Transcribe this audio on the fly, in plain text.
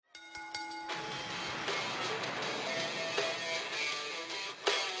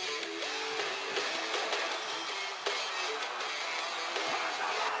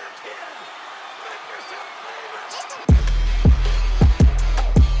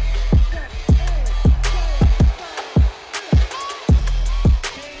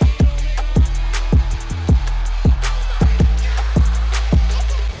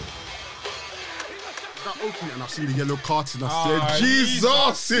yellow carton. I said,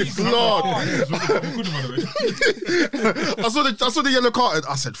 Jesus is Lord. I saw the yellow carton.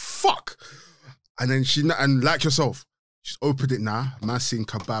 I said, fuck. And then and like yourself, she's opened it now. Man, seeing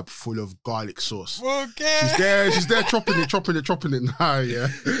kebab full of garlic sauce. Okay. She's there chopping it now, yeah.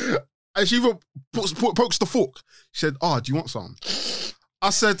 And she even pokes the fork. She said, do you want some? I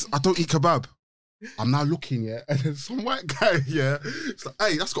said, I don't eat kebab. I'm now looking, yeah, and then some white guy, yeah, it's like,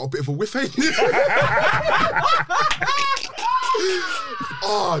 hey, that's got a bit of a whiff, ain't it?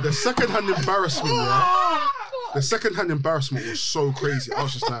 The second-hand embarrassment, yeah. The second-hand embarrassment was so crazy. I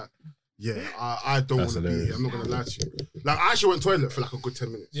was just like, yeah, I don't want to be here. I'm not going to lie to you. Like, I actually went to the toilet for like a good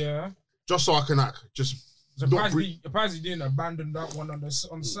 10 minutes. Yeah. Just so I can just... Surprised you didn't abandon that one on the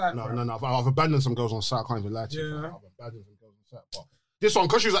site. No. I've abandoned some girls on site. I can't even lie to you. Yeah. I've abandoned some girls on site, but... This one,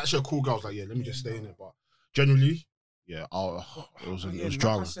 because she was actually a cool girl, I was like, yeah, let me just stay in it. But generally, yeah, it was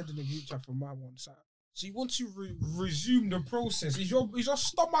drama. Like I said in the group chat from my one side. So you want to resume the process. Is your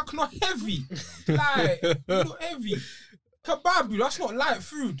stomach not heavy? Like, not heavy. Kebab, that's not light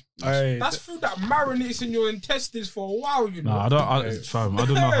food. That's food that marinates in your intestines for a while, you know. No, I don't know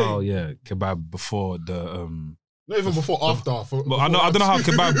how, kebab before the... Not even before, after. But I don't know how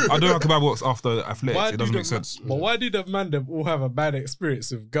kebab works after athletics. It doesn't make sense. But why did the man them all have a bad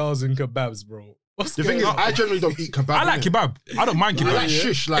experience with girls and kebabs, bro? The thing is, I generally don't eat kebab. I like kebab. I don't mind kebab. I like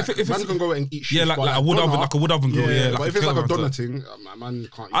shish. Like, if man can go and eat shish. Yeah, like a wood oven grill. Yeah, but if it's like a doner thing, man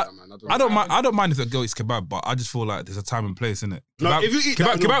can't eat that, man. I don't mind if a girl eats kebab, but I just feel like there's a time and place in it. No, if you eat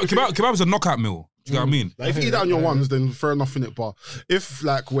kebab is a knockout meal. Do you know what I mean? Like, if you eat that on your ones, then fair enough in it. But if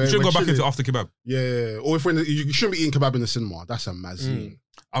like you should go back into after kebab. Yeah, or if you shouldn't be eating kebab in the cinema. That's a mazine.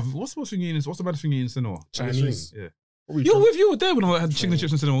 What's the thing you eating? What's the bad thing you eating in cinema? Chinese. Yeah. You were there when I had chicken and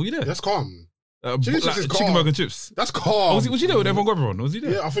chips in cinema. Were you there? That's calm. Chicken burger and chips. That's calm. Was he there with everyone? Everyone? Was he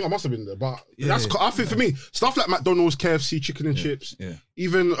there? Yeah, I think I must have been there. But I think for me, stuff like McDonald's, KFC, chicken and chips,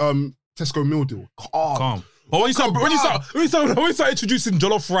 even Tesco meal deal, calm. But when you start introducing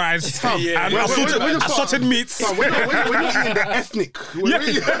jollof rice and assorted meats, when you're eating the ethnic, when you're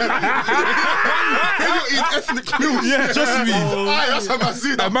eating ethnic meals, trust me. That's how I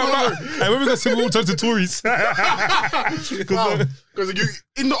see that. And when we got civil turn to Tories, because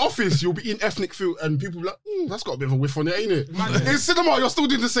in the office you'll be eating ethnic food and people be like, that's got a bit of a whiff on it, ain't it? In cinema you're still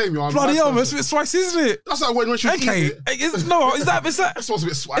doing the same. Bloody hell, man, it's a bit spicy, isn't it? That's like when she eat it. Is that That smells a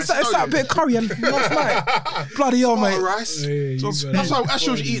bit spicy. It's that bit of curry and last night. Bloody hell, mate. Rice. That's how as she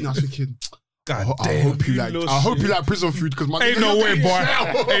was eating, I was thinking, God I hope you like prison food because my ain't no way, boy.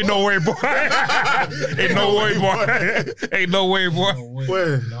 Ain't no way, boy. Ain't no way, boy. Ain't no way, boy.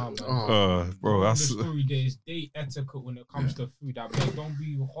 Where? Bro, that's the story. There's date etiquette when it comes to food. Don't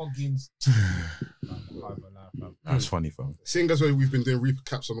be hogging. That's funny, fam. Seeing as we've been doing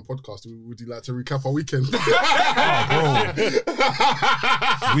recaps on the podcast, would you like to recap our weekend?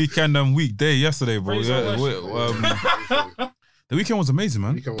 Bro. Weekend and weekday yesterday, bro. The weekend was amazing,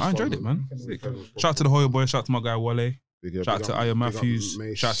 man. I enjoyed it, man. Shout out to the Hoya boy. Shout out to my guy Wale. Shout out to Aya Matthews.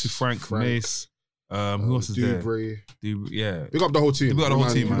 Shout out to Frank Mace. Who else is there? Big up the whole team. Big up the whole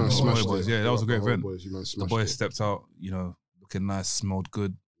team, man. Smashed boys. it. Yeah, that was a great event. The boys stepped out, looking nice, smelled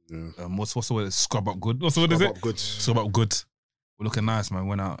good. What's the word? Scrub up good. What's the word? Is it? Scrub up good. We're looking nice, man.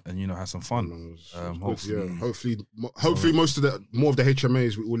 Went out and had some fun. Hopefully, more of the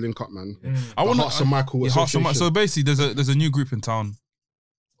HMAs will link up, man. I want Hearts and Michael Association. So basically, there's a new group in town.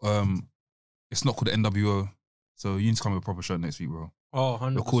 It's not called the NWO. So you need to come with a proper shirt next week, bro. Oh,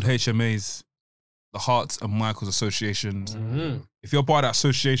 100%. They're called HMAs, the Hearts and Michaels Association. If you're part of that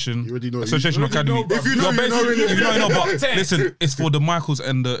association, you already know. Association Academy. If you know, you know. But listen, it's for the Michaels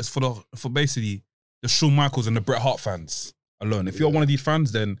and it's for basically the Shawn Michaels and the Bret Hart fans alone. If you're one of these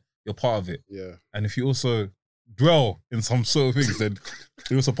fans, then you're part of it. Yeah. And if you also dwell in some sort of things, then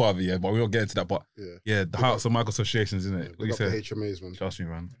you're also part of it. Yeah, but we won't get into that. But the Hearts and Michaels Associations, isn't it? What you say? The HMAs, man. Trust me,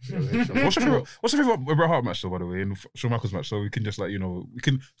 man. What's your favorite Bret Hart match, though? By the way, and Shawn Michaels match, so we can just we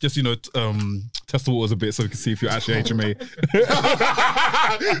can just test the waters a bit, so we can see if you're actually HMA.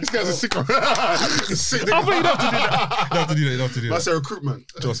 This guy's a sicko. I think you have to do that. That's a recruitment.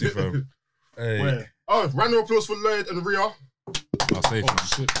 Trust me, fam. Hey. Oh, round of applause for Lloyd and Rhea. Safe.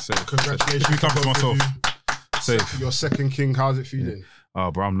 Safe. Congratulations. Should we come for myself? Safe. Your second king, how's it feeling?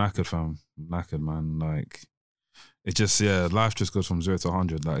 Oh, bro, I'm knackered, fam. I'm knackered, man. Like, it just, life just goes from 0 to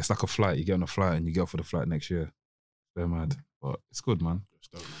 100. Like, it's like a flight. You get on a flight and you get off for the flight next year. They're mad. But it's good, man.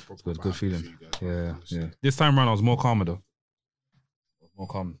 It's good feeling. Yeah. This time around, I was more calmer, though. More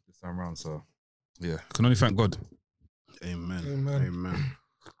calm this time around, so, yeah. Can only thank God. Amen.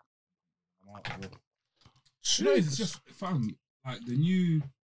 It's just, fam, like,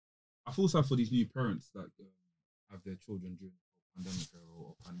 I feel sad for these new parents, like, have their children during the pandemic era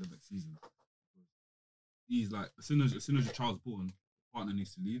or pandemic season. These like as soon as your child's born, the partner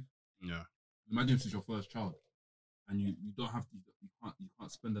needs to leave. Yeah. Imagine if it's your first child, and you don't have to, you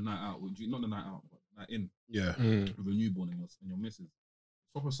can't spend the night out with not the night out, but the night in Yeah. with a newborn and your missus. It's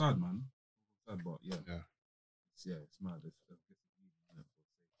proper sad, man. Sad, but yeah, it's mad.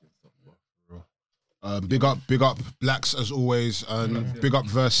 Big up Blacks as always, and big up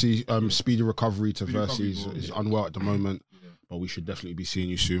Versi. Speedy recovery to Versi. He's unwell at the moment, but we should definitely be seeing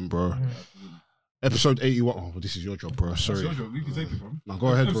you soon, bro. Episode 81. Oh, this is your job, bro. Sorry. That's your job. We can take it from. No, go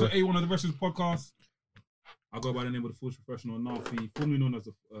ahead, bro. Episode 81 of the Wrestlers Podcast. I go by the name of the Force Professional Nafi, formerly known as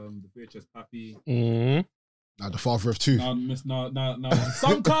the VHS Pappy. Now the father of two. Now.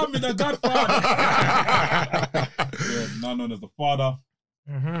 Some call me the Godfather. Now known as the father.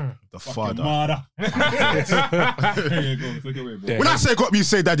 The father. Mother. Here you go. Take it away, bro. When I say go up, you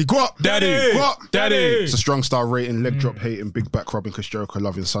say daddy. Go up. Daddy. Go up. Daddy. It's a strong star rating, leg drop hating, big back rubbing, Chris Jericho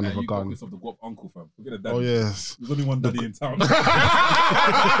loving, son of a You got gun. this of the Guap uncle, fam. Forget the daddy. Oh, yes. There's only one daddy in town.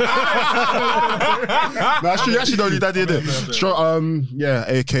 No, actually, don't need daddy in it. Yeah,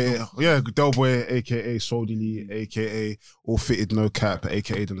 aka, Del Boy, aka Soldy Lee, aka All Fitted No Cap,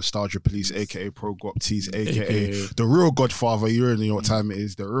 aka The Nostalgia Police, aka Pro Guap Tees, aka The Real Godfather. You already know what time it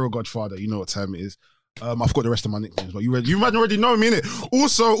is. The Real Godfather, you know what time it is. I forgot the rest of my nicknames, but you might already know me, innit?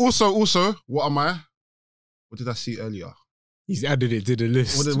 Also, what am I? What did I see earlier? He's added it to the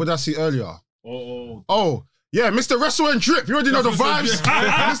list. What did I see earlier? Oh. Yeah, Mr. Wrestle and Drip. You already know the vibes.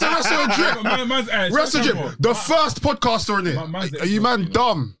 Mr. Wrestle and Drip. Wrestle Drip. The first podcaster in it. Are you man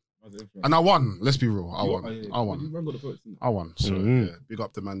dumb? And I won. Let's be real. I won. So yeah, big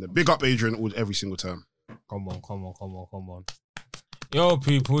up the man. Big up Adrian every single time. Come on. Yo,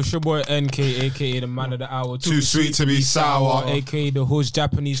 people, it's your boy NK, aka the man of the hour. Too sweet to be sour. Aka the Hood's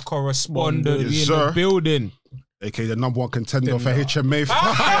Japanese correspondent. Yes, We in sir. the building. aka the number one contender for HMA.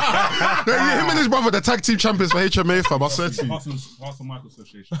 Him and his brother, the tag team champions for HMA, fam. I swear to you. Arsenal Michael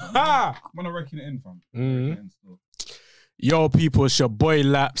Association. I'm gonna reckon it in, fam. Yo, people, it's your boy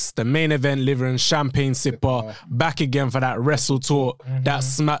Laps, the main event liver and champagne sipper, back again for that wrestle talk, that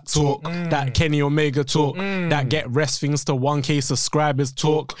smack talk, that Kenny Omega talk, that get rest things to 1K subscribers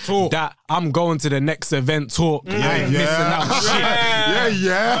talk, that I'm going to the next event talk. I ain't missing out shit.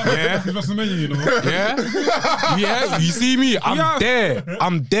 Yeah. It's WrestleMania, you know. Yeah, you see me? I'm there.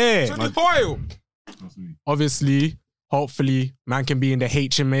 To the point. Obviously, hopefully, man can be in the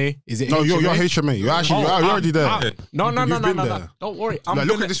HMA. Is it No, HMA? you're HMA. You're actually you're already there. No. You've been there. Don't worry. I'm Like,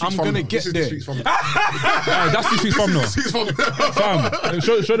 look at this I'm week's gonna thumbnail. get This is there. this week's thumbnail. That's this week's thumbnail. This is this week's thumbnail. Fam,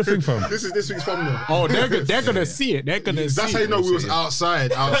 show the thing, fam. This is this week's thumbnail. Oh, they're gonna see it. They're gonna see it. That's how you know we was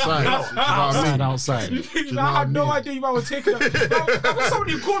outside. You know what I mean? outside. I had no idea you were taking it.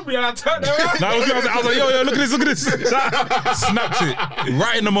 Somebody called me and I turned around. I was like, yo, look at this. Snapped it.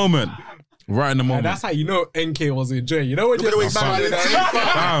 Right in the moment. And that's how you know NK was enjoying. You know when Look at the way you're smiling.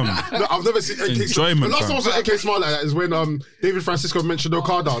 Fam. No, I've never seen NK Enjoyment, The last time I saw NK smile like that is when David Francisco mentioned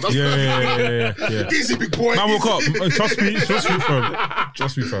Okada. That's Yeah. easy, big boy. Man, woke easy. up.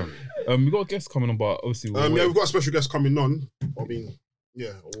 Trust me, fam. We got a guest coming on, but obviously, Yeah, we've got a special guest coming on. I mean,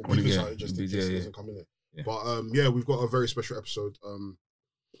 yeah, we'll be Yeah, just yeah, in case he yeah. doesn't come in it. Yeah. But yeah, we've got a very special episode.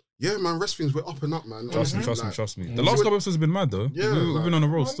 Yeah, man, wrestling's we're up and up, man. Trust me. The last couple episodes have been mad though. Yeah, we've been on a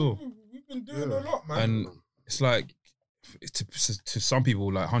roll still, We've been doing a lot, man. and it's like to some people,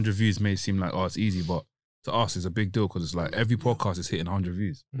 like 100 views may seem like it's easy, but to us it's a big deal because it's like every podcast is hitting 100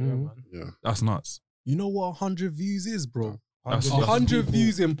 views. Yeah. That's nuts. You know what 100 views is, bro? That's 100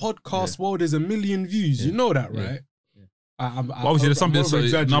 views in podcast world is 1 million views. You know that, right? Well, obviously, there's something.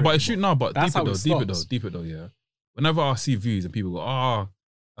 But it's shoot but That's how it deep starts. it though. Yeah. Whenever I see views and people go,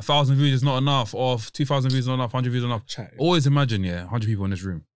 1,000 views is not enough, or 2,000 views is not enough, 100 views is not enough. Chat. Always imagine, 100 people in this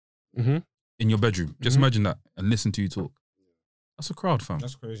room, in your bedroom. Just imagine that and listen to you talk. That's a crowd, fam.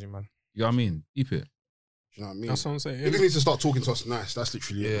 That's crazy, man. You know what I mean? Keep it. Do you know what I mean? That's what I'm saying. You just need to start talking to us nice. That's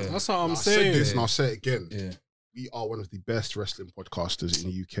literally it. Yeah. That's what I'm I said saying. this and I'll say it again. Yeah. We are one of the best wrestling podcasters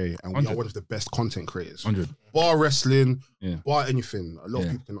in the UK, and we 100. are one of the best content creators. 100. Bar wrestling, Yeah. bar anything. A lot of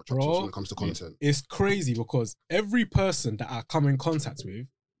Yeah. people cannot trust us when it comes to content. It's crazy because every person that I come in contact with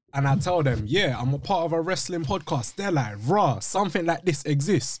and I tell them, I'm a part of a wrestling podcast, they're like, raw, something like this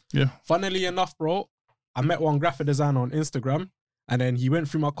exists. Yeah. Funnily enough, bro, I met one graphic designer on Instagram and then he went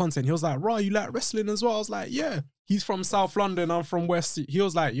through my content. He was like, raw, you like wrestling as well? I was like, yeah. He's from South London, I'm from West. He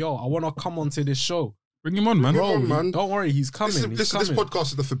was like, yo, I want to come onto this show. Bring him on, man. Bring him on, man. Don't worry, he's coming. Listen, He's this coming. podcast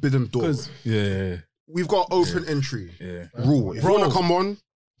is the forbidden door. 'Cause Yeah. We've got open entry Yeah. rule. If Bro. you want to come on,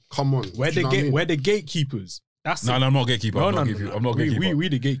 come on. We're Do you know the what I mean? we're the gatekeepers. That's No, it. I'm not a gatekeeper. I'm not a gatekeeper. I'm not a gatekeeper. We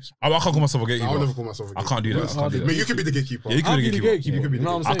the gatekeeper. I can't call myself a gatekeeper. I'll never call myself a I gatekeeper. can't do that. I can't do I that. mean, you can be the gatekeeper. Yeah, you can I'll be be the the gatekeeper. gatekeeper. You can be the You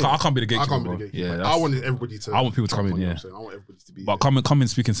know what I'm gatekeeper. saying? I can't be the I gatekeeper. can't be the bro. gatekeeper. Yeah, I that's- want everybody to. I want people to come in, you know yeah. what I'm saying? I want everybody to be. But come in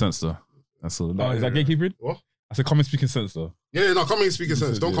speaking sense though. That's all. Is that gatekeeping? What? I said come in speaking sense though. Yeah, no, come in speaking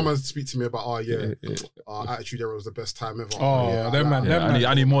sense. Don't Yeah. come and speak to me about, Yeah. Attitude Era was the best time ever. Oh, yeah, them man, like, them man.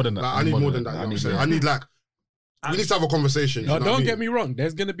 I need more than that. like, I need more than that. You know what I'm saying? I need like, we need to have a conversation. No, you know what I don't mean? get me wrong.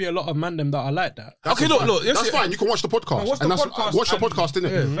 There's gonna be a lot of mandem that are like that. That's Okay, fine. look, yes, that's yeah. fine. You can watch the podcast, No, watch and the that's podcast watch the and- podcast,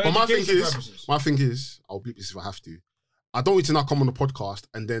 innit? Yeah. But my thing education is, purposes. I'll bleep this if I have to. I don't need to now come on the podcast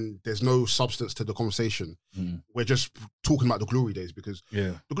and then there's no substance to the conversation. Mm. We're just talking about the glory days because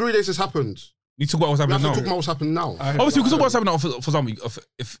Yeah. the glory days has happened. You talk about what's We have happening to talk now. about what's happening now. Obviously, we can talk about what's happening now. For example,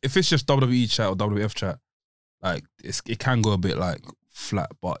 if it's just WWE chat or WWF chat, like it can go a bit like flat.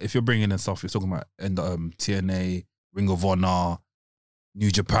 But if you're bringing in stuff, you're talking about TNA, Ring of Honor,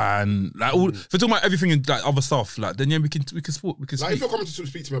 New Japan, like all. If you're talking about everything and like other stuff, like then yeah, we can Like if speak. you're coming to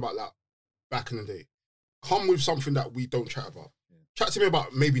speak to me about that back in the day, come with something that we don't chat about. Chat to me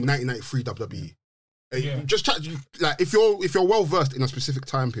about maybe 1993 WWE. Yeah. Just chat. Like if you're well versed in a specific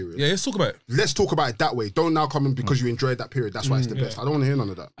time period, Yeah, let's talk about it. let's talk about it that way. Don't now come in because you enjoyed that period. That's why it's the best. I don't want to hear none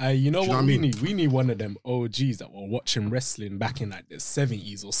of that. You know Do you know what what I we mean? need? We need one of them OGs that were watching wrestling back in like the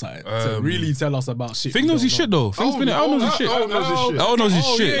 70s or something to really tell us about shit. Thing we knows don't his know. shit though. Thing's been Oh, knows his shit. knows his shit. Oh, knows his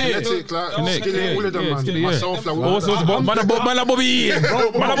Oh, shit. yeah, yeah. Kinetic, like, Kinetic, Skinny, all of them, yeah, man. Skinny, yeah. Myself, like, What's Man Bobby?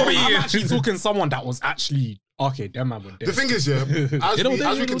 Bro, Man I'm Bobby. actually talking someone that was actually okay. Them man were dead. The thing is, yeah, as You know, we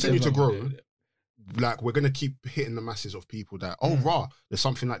they- continue to them man were grow, dead. like we're gonna keep hitting the masses of people that rah, there's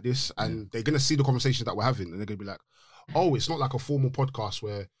something like this, and they're gonna see the conversations that we're having, and they're gonna be like, oh, it's not like a formal podcast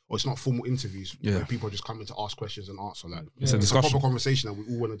or it's not formal interviews where people are just coming to ask questions and answer. Like It's a it's a discussion. proper conversation, and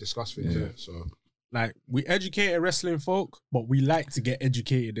we all want to discuss things. Yeah. Yeah. So Like we educated wrestling folk, but we like to get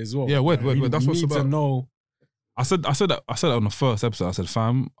educated as well. Yeah, word. We That's what's need to about. know. I said that on the first episode. I said,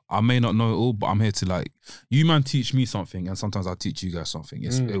 fam, I may not know it all, but I'm here to like you man teach me something, and sometimes I teach you guys something.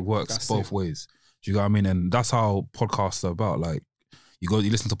 It works that's both it. ways. Do you know what I mean? And that's how podcasts are about. Like you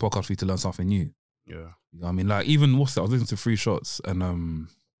listen to podcasts for you to learn something new. yeah, You know what I mean? Like even what's that? I was listening to Free Shots, and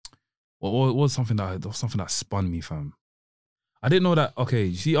what was something that spun me, fam. I didn't know that. Okay,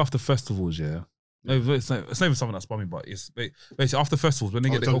 you see, after festivals, yeah. No, it's not even something that spun me, but it's basically after festivals when they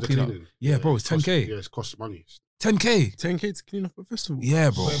get the whole clean up. Yeah, bro, it's 10K. Yeah, it's cost money. 10K. 10K to clean up a festival. Yeah,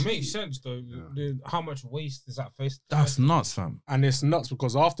 bro. But it makes sense though. How much waste is that face? That's nuts, fam. And it's nuts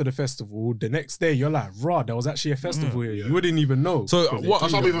because after the festival, the next day you're like, rah, there was actually a festival here. yeah. You wouldn't even know. So Because what?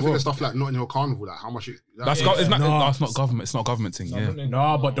 That's they why I'm even cleaned thinking up stuff like Notting Hill Carnival, like how much it. That's Yeah. it's not. No. That's not government. It's not a government thing. Yeah, well.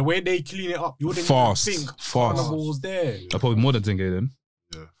 Nah, but the way they clean it up, you wouldn't Fast, even think fast. Carnival was there. probably more than 10K then.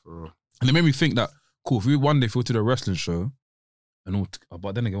 Yeah, for real. And it made me think that cool. If we one day go to the wrestling show, and all,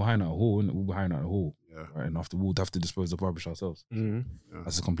 but then again we're hiring out a hall, and we'll be hiring out a hall, Yeah. right? And after we'll have to dispose of rubbish ourselves. Mm-hmm.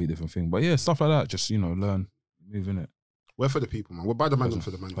 That's a completely different thing. But yeah, stuff like that. Just learn, move in it. We're for the people, man. We're by the man and for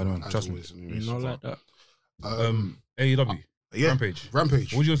the man. By the man, as trust me. always, You anyways. know, like that. AEW yeah, Rampage.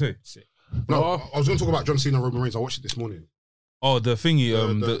 Rampage. What was you gonna say? No, I was going to talk about John Cena and Roman Reigns. I watched it this morning. Oh, the thingy.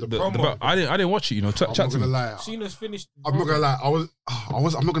 The The promo. I didn't watch it. I'm Chat not to gonna me. lie. Cena's finished. I'm not gonna lie. I'm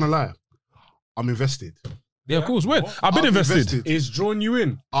not gonna lie. I'm invested. Yeah, of course. Wait, I've been I'm invested. It's drawn you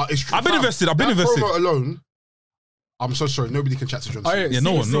in. It's true. I've been Fam, invested. I've been that invested. Promo alone. I'm so sorry. Nobody can chat to John Cena. Yeah,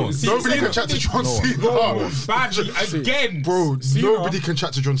 no one. Nobody can chat to John Cena. Badly again, Bro, Cena- nobody can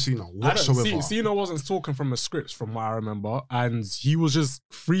chat to John Cena whatsoever. Cena wasn't talking from a script, from what I remember, and he was just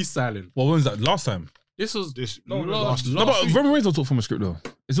freestyling. Well, when was that? Last time. This was This last No, but week. Roman Reigns don't talk from a script though.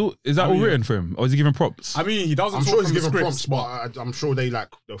 Is that all written for him, or is he giving props? I mean, he doesn't. I'm talk sure he's from giving scripts, prompts, but I'm sure they'll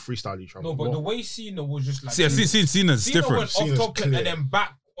freestyle each other. No, but the way Cena was just like. See, Cena's Cena different. went Cena's off topic clear. and then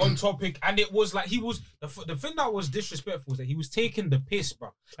back on topic, and it was like he was the thing that was disrespectful was that he was taking the piss, bro.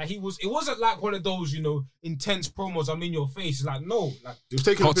 Like it wasn't like one of those intense promos. I'm in your face. It's like no, like he was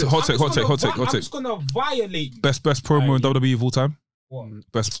taking Hot a bit. take. I'm just gonna violate you. Best promo in WWE of all time. What?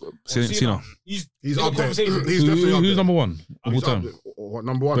 Best Cena. He's He's in up the there. conversation. He's definitely up Who's there. number one of all He's up time? there. What,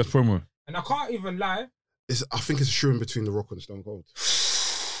 number one? Best promo. And I can't even lie. I think it's a shoe in between The Rock and Stone Cold.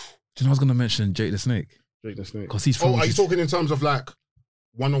 Do you know I was gonna mention Jake the Snake Jake the Snake. because he's Oh, are you talking in terms of like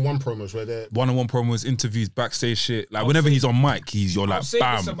one-on-one promos where they're one-on-one promos, interviews, backstage shit. Like whenever he's on mic, you're I'll like say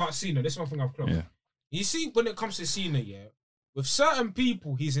bam. this about Cena. This is one thing I've clocked. Yeah. You see, when it comes to Cena, with certain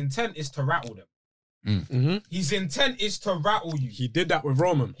people, his intent is to rattle them. Mm-hmm. His intent is to rattle you. He did that with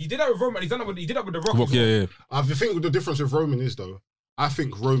Roman. He did that with Roman. He did that with The Rock. Rock, as well. yeah. I think the difference with Roman is though, I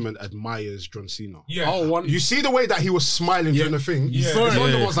think Roman admires John Cena. Yeah. Oh, one. You see the way that he was smiling during the thing. Yeah. It's one of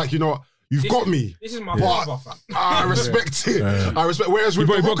the Yeah. ones like, you know what? You've got me. This is my But father, fam. I respect it. I respect. Whereas with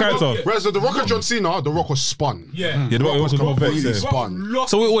brought character. Whereas with The Rock and John Cena, The Rock was spun. Yeah. Yeah, the Rock was completely completely spun.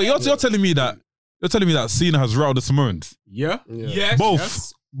 So wait, you're telling me that Cena has rattled the Samoans? Yeah. Yes. Both.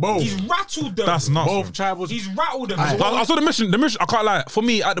 Yes. Both. He's rattled them. That's nuts. Both Both. tribals. He's rattled them. I saw the mission. I can't lie. For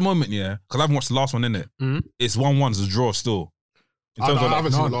me, at the moment, yeah, because I haven't watched the last one in it. It's 1-1. It's a draw still. In I terms of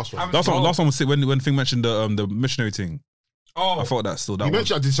haven't like, seen the last one. last one was sick when Thing mentioned the missionary thing. Oh. I thought that still. That He one.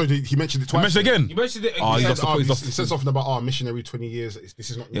 mentioned he mentioned it He twice. mentioned it again. You mentioned it Oh, again. he's lost the- He said something about missionary 20 years.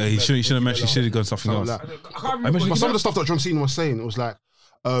 This is not. Yeah, he should have mentioned. He should have gone something else. Like, I can't I remember. mentioned but some of the stuff that John Cena was saying, it was like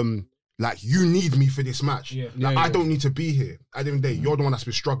you need me for this match. Yeah. Like, I don't need to be here. At the end of the day, you're the one that's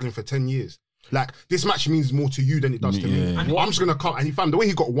been struggling for 10 years. Like, this match means more to you than it does to me. Yeah. And I'm just gonna come. And he found the way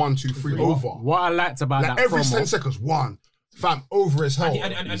he got 1, 2, 3 over. What I liked about Like that every promo, 10 seconds, 1. Fam, over as hell.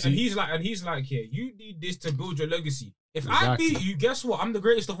 And he's like, yeah, you need this to build your legacy. If I Exactly. beat you, guess what? I'm the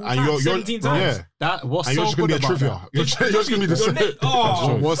greatest of all And time. you're 17 times. yeah. that what's And so you're just gonna be a good about trivia. that. You're just gonna be the same.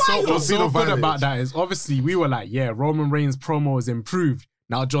 Oh, What's so fire. Cena good violates. about that is obviously we were like, yeah, Roman Reigns' promo is improved.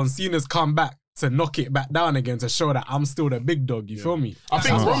 Now John Cena's come back to knock it back down again to show that I'm still the big dog. You feel me? I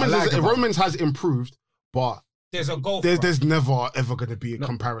think That's what I like about it. Romans has improved, but There's a goal. there's never ever gonna be a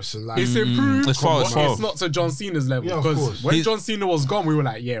comparison. Like It's improved. It's far, but it's far. It's not to John Cena's level Yeah, of because course. when John Cena was gone, we were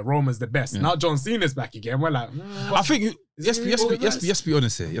like, yeah, Roman's the best. Now John Cena's back again. We're like, I think let's be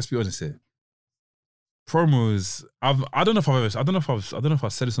honest here. Promos. I don't know if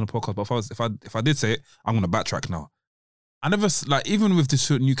I've said this on the podcast, but if I did say it, I'm gonna backtrack now. I never like even with this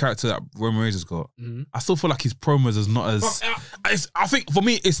new character that Roman Reigns has got. I still feel like his promos is not as. I think for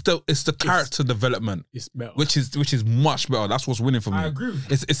me it's the character development, it's better. which is much better. That's what's winning for me. I agree.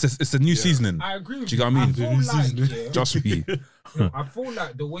 It's a new seasoning. I agree. Do you get what I mean? I feel like, yeah, Just be. I feel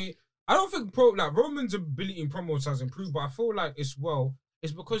like the way I don't think Roman's ability in promos has improved, but I feel like it's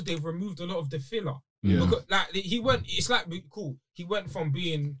because they've removed a lot of the filler. Yeah. Because, like he went from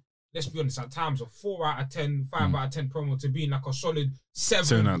being, let's be honest, at times a 4 out of 10, 5 out of 10 promo to being like a solid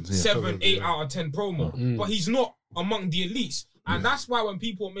 7, 8 out of 10 promo. But he's not among the elites. And that's why when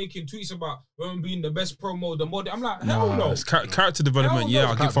people are making tweets about Roman being the best promo, the model, I'm like, hell no. It's character development. Hell no.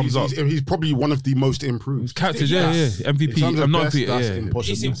 I'll give thumbs up. He's probably one of the most improved. Characters, Yes. MVP. In terms of I'm not best, MVP. that's Yeah, impossible. It's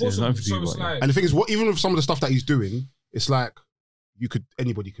It's impossible. not So MVP, it's but yeah. like, And the thing is, even with some of the stuff that he's doing, it's like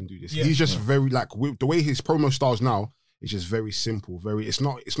anybody can do this. Yeah. He's just very like with the way his promo styles now. It's just very simple. It's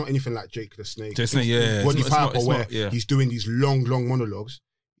not anything like Jake the Snake. Jake the Snake, yeah. Rodney It's not- Piper, where he's doing these long monologues.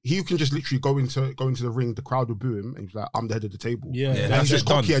 He can just literally go into the ring, the crowd will boo him, and he's like, "I'm the head of the table." Yeah. And that's he's just it,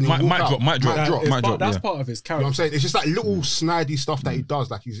 done. cocky and he'll walk out. Mic drop. That's yeah. part of his You know what character. I'm saying? It's just like little snidey stuff that he does.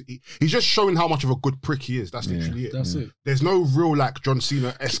 Like he's just showing how much of a good prick he is. That's literally it. That's it. There's no real like John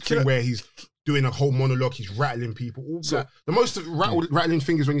Cena-esque thing where he's doing a whole monologue, he's rattling people. The most rattling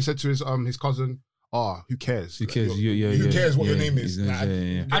thing is when he said to his cousin, who cares? Who cares? Who cares what your name is? Like,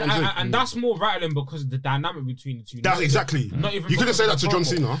 and that's more rattling because of the dynamic between the two. That's exactly. Not even You couldn't because say of that to the John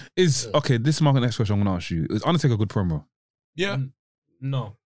promo. Cena. Okay, this is my next question I'm gonna ask you. Is Undertaker a good promo? Yeah.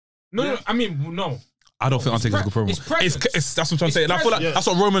 No. I mean, no. I don't think Undertaker's a good promo. It's presence. It's that's what I'm trying to say. And I feel like presence. that's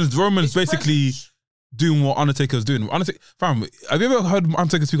what Roman's It's basically presence. doing what Undertaker's doing. Fam, have you ever heard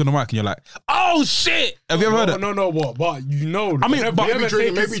Undertaker speak on the mic and you're like, oh shit? Have you ever heard it? No, what? But you know, I mean, but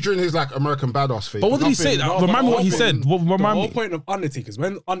Maybe during his like American Badass phase. But what did he say? Nothing- Remind me what he said. The Remind whole me. point of Undertaker is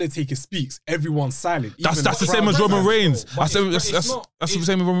when Undertaker speaks, everyone's silent. That's Even the same as crowd Roman presence, Reigns. though. But That's the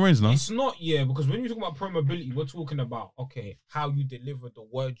same as Roman Reigns, no? It's not, because when you talk about probability, we're talking about, okay, how you deliver the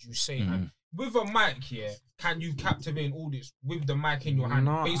words you say. And with a mic here, can you captivate an audience with the mic in your hand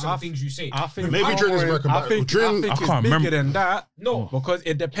based on the things you say? I think Maybe during his American I think Badass. During- it's I can't bigger remember. than that. No. Because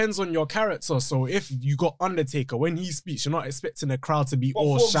it depends on your character. So if you got Undertaker, when he speaks, you're not expecting the crowd to be But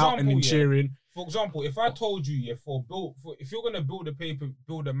all for shouting example, and cheering. For example, if I told you, if you're gonna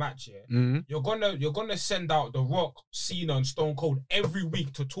build a match here, you're gonna send out The Rock, Cena, and Stone Cold every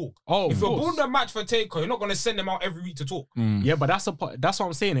week to talk. Oh, if of you're course. building a match for Taker, you're not gonna send them out every week to talk. Yeah, but that's what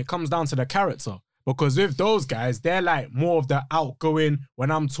I'm saying. It comes down to the character. Because with those guys, they're like more of the outgoing. When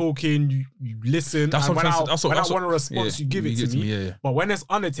I'm talking, you listen. That's and what when I'm I saying. That's want what- a response, yeah, you give it to me. yeah. But when it's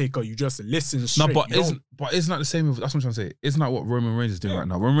Undertaker, you just listen straight. No, but You it's not the same. That's what I'm trying to say. It's not what Roman Reigns is doing right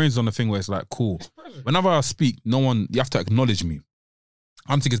now. Roman Reigns is on the thing where it's like, cool. presence. Whenever I speak, you have to acknowledge me.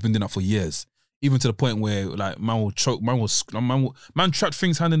 Undertaker's been doing that for years. Even to the point where like man will choke, man trapped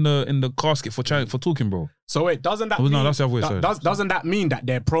things hand in the casket for talking, bro. So wait, doesn't that Oh, no, mean, that's the other way, sorry. doesn't that mean that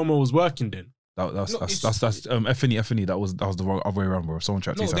their promo was working then? That's No, F&E. That was the wrong other way around, bro. Someone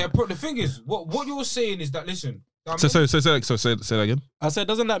trapped No, his hand. the thing is, what you're saying is that listen. Say that again. I said,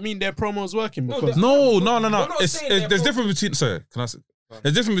 doesn't that mean their promo was working? No, Because the- No. We're not It's saying they're there's pro- difference between. Sorry, can I say?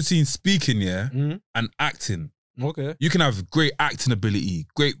 There's a difference between speaking, and acting. Okay. You can have great acting ability,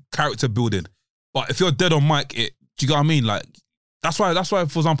 great character building, but if you're dead on mic, do you get what I mean? Like, that's why,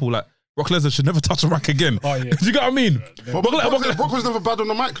 for example, like, Brock Lesnar should never touch a mic again. Oh, yeah. Do you get what I mean? But Brock was never bad on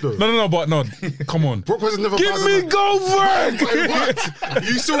the mic, though. No. Come on. Brock was never Give bad me on the Goldberg!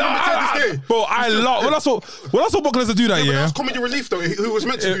 You still remember to this day? Bro, I love... When I saw Brock Lesnar do that, But yeah. that was comedy relief, though. He was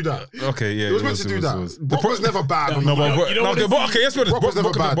meant to do that. Okay, yeah. He was meant to do that. Brock was never bad on the No, but mic. okay, let's be honest. Brock was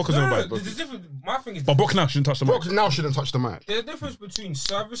never bad. Brock was never bad. There's a difference. My thing is, But Brock now shouldn't touch the mic. Brock now shouldn't touch the mic. there's a difference between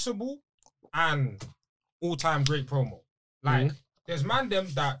serviceable and all-time great promo. Like, there's them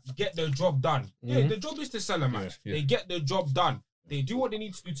that get their job done. Yeah, the job is to sell a match. Yeah. They get their job done. They do what they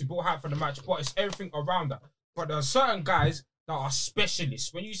need to do to build hype for the match, but it's everything around that. But there are certain guys that are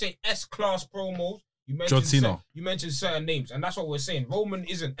specialists. When you say S-class promos, you John Cena. you mention certain names, and that's what we're saying. Roman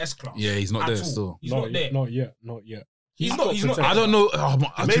isn't S-class. Yeah, he's not at there all. still. He's not there. Not yet. He's not. I don't know.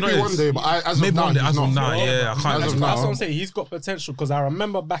 Maybe one day, but as of Maybe now, one day. he's As of not. now, yeah, I can't. As of That's now. what I'm saying. He's got potential because I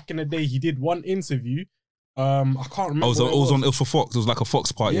remember back in the day he did one interview. I can't remember. It was for Fox. It was like a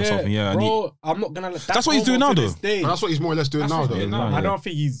Fox party or something. Yeah, bro. I'm not gonna. That's what he's doing now, though. But that's what he's more or less doing That's now, what though. he's doing now. I don't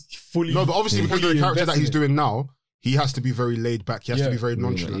think he's fully. No, but obviously because of the fully character that he's invested. doing now, he has to be very laid back. He has to be very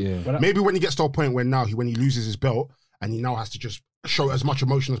nonchalant. Yeah. But Maybe when he gets to a point where now when he loses his belt and he now has to just show as much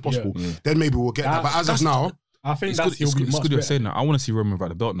emotion as possible, then maybe we'll get that. But as of now, I think It's that's good. It's good much you're better. saying that. I want to see Roman without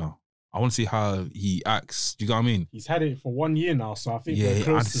the belt now. I want to see how he acts. Do you get what I mean? He's had it for 1 year now, so I think Yeah, we're I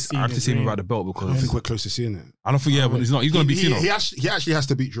close have to to, seeing I have to his see him reign. without the belt I because think we're close to seeing it. I don't think. Yeah, but he's not. He's gonna beat Cena. He actually has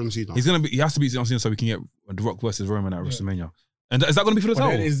to beat John Cena. He has to beat Cena so we can get The Rock versus Roman at WrestleMania. And is that gonna be for the But then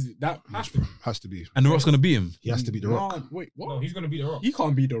title? is that Has to be. And The Rock's gonna beat him. He has to beat The Rock. No, wait, what? No, he's gonna beat The Rock. He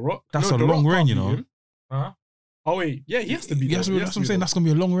can't beat The Rock. That's No, a The long Rock reign, can't you beat know. him. Huh? Oh wait, yeah, he has to beat. That's The Rock. what I'm saying. That's gonna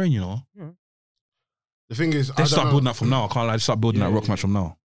be a long reign, you know. The thing is, They start building that from now. I can't lie. Just start building that Rock match from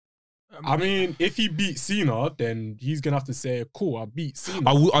now. I mean, if he beats Cena, then he's gonna have to say, "Cool, I beat Cena."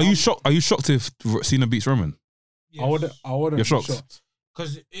 Are you shocked? Are you shocked if Cena beats Roman? I wouldn't. You're be shocked?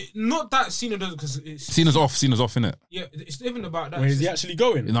 Because not that Cena does. Because Cena's off, innit? Yeah, it's even about that. Where It's is he just- actually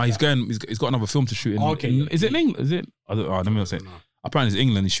going? No, he's going. He's got another film to shoot in. Okay. Is it in England? Is it? I don't. Let me not say. Apparently, it's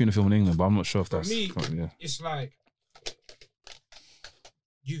England. He's shooting a film in England, but I'm not sure if that's. me, Yeah. It's like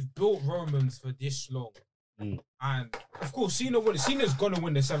you've built Romans for this long, and of course Cena's gonna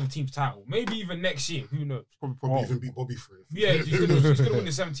win the 17th title. Maybe even next year. Who knows? Probably even beat Bobby for it. Yeah, he's gonna win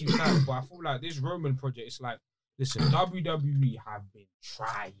the 17th title. But I feel like this Roman project. It's like, listen, WWE have been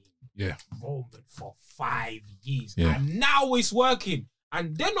trying. Yeah. Roman for 5 years, Yeah. and now it's working.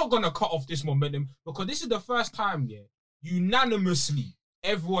 And they're not gonna cut off this momentum because this is the first time, unanimously,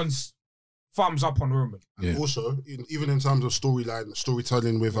 everyone's thumbs up on Roman. And also, even in terms of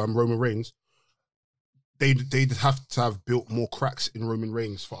storytelling with Roman Reigns, they'd have to have built more cracks in Roman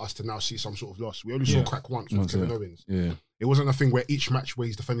Reigns for us to now see some sort of loss. We only saw crack once with Kevin Owens. Yeah. It wasn't a thing where each match where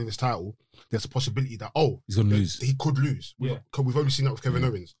he's defending his title, there's a possibility that He's gonna lose. He could lose. Yeah. We've only seen that with Kevin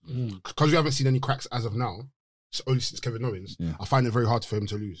Owens. Because we haven't seen any cracks as of now. It's only since Kevin Owens. Yeah. I find it very hard for him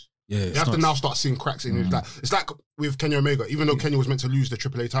to lose. Yeah. You have to now start seeing cracks in his. It's like with Kenny Omega. Even though Kenny was meant to lose the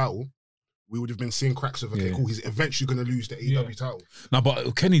AAA title, we would have been seeing cracks of cool. He's eventually going to lose the AEW title. No,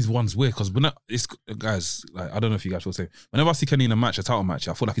 but Kenny's one's weird because it's guys. Like I don't know if you guys will say. Whenever I see Kenny in a title match,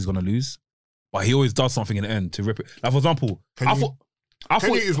 I feel like he's gonna lose, but he always does something in the end to rip it. Like for example,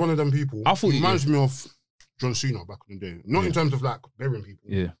 Kenny is one of them people. I thought he reminds me of John Cena back in the day. Not in terms of like burying people.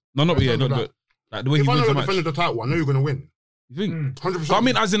 Yeah. No, not yeah, not but like the way If he I wins know the I defended match. the title, I know you're going to win. You think? 100%. So I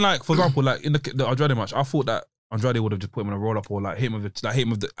mean, as in like, for example, like in the Andrade match, I thought that Andrade would have just put him in a roll up or like hit him with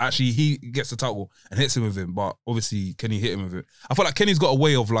the. Actually, he gets the title and hits him with him, but obviously Kenny hit him with it. I feel like Kenny's got a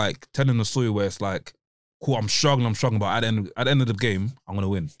way of like telling the story where it's like, cool, I'm struggling, but at the end of the game, I'm gonna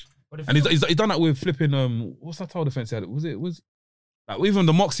win. And he's done that with flipping. What's that title defense he had? Was like even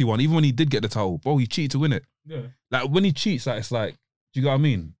the Moxie one? Even when he did get the title, bro, he cheated to win it. Yeah. Like when he cheats, like it's like, do you get what I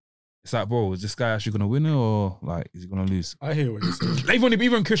mean? It's like, bro, is this guy actually gonna win it or like is he gonna lose? I hear what you're saying. Like,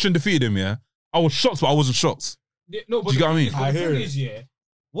 even Christian defeated him, yeah. I was shocked, but I wasn't shocked. No, but Do you get what I mean? The thing is,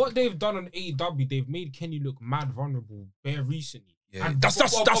 what they've done on AEW, they've made Kenny look mad vulnerable bare recently. Yeah, And that's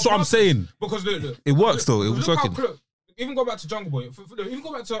what I'm saying. Because look, It works though. It was look how working. even go back to Jungle Boy. Even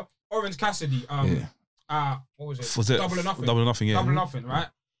go back to Orange Cassidy. What was it? Was it Double or Nothing. Double or Nothing, yeah. Double or Nothing, right?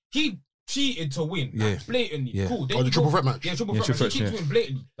 He cheated to win, like, blatantly. Yeah. Cool. Then Oh, the you triple go- threat match. Yeah, triple Yeah, threat match. He triple cheated to win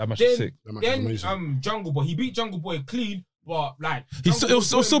blatantly. That match was sick. That match was amazing. Then Jungle Boy, he beat Jungle Boy clean, but like It was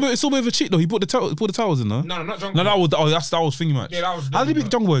still a bit of a cheat though. He put the towels in though. No, not Jungle Boy. No, that was thingy match. Yeah, that was. How did he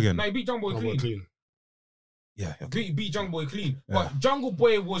beat Jungle Boy again? No, he beat Jungle Boy Jungle Boy clean. clean. Yeah, okay. Beat Jungle Boy clean. But Jungle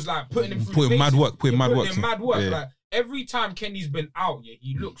Boy was like putting him through Putting mad phases. work, putting He mad put work, in mad work. yeah. Like every time Kenny's been out, yeah,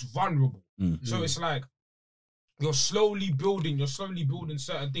 he looks vulnerable. So it's like you're slowly building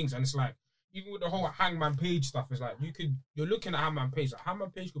certain things, and it's like even with the whole Hangman Page stuff, it's like you're looking at Hangman Page, like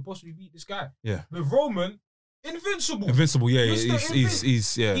Hangman Page could possibly beat this guy. Yeah. With Roman, invincible. Yeah.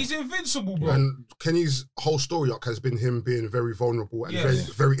 He's invincible, bro. And Kenny's whole story arc has been him being very vulnerable and Yes.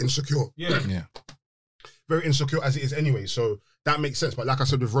 very insecure. Yeah. Very insecure as it is anyway. So that makes sense. But like I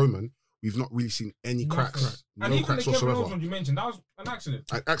said with Roman, we've not really seen any cracks. Nothing. No And even the cracks Kevin whatsoever. Owens one you mentioned, that was an accident.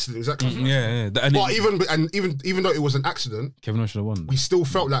 An accident, exactly. Yeah. But even though it was an accident, Kevin Owens should have won. we still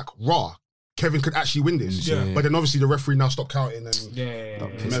felt like Kevin could actually win this. Yeah. But then obviously the referee now stopped counting and Yeah.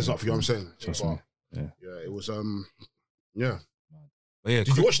 mess up. You know what I'm saying? Trust But, me. Yeah. yeah, it was yeah. But yeah,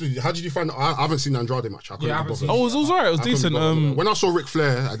 Did you watch how did you find? I haven't seen the Andrade match. I Yeah, I haven't seen oh, it was alright. It was I couldn't decent. be bothered. When I saw Ric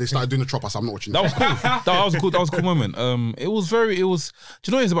Flair and they started doing the chop, I said, I'm not watching That this. was cool. That was good. That was a cool moment. It was. Do you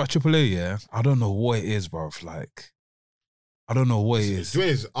know what it is about AAA? Yeah, I don't know what it is, bro. Like, I don't know what it is. The thing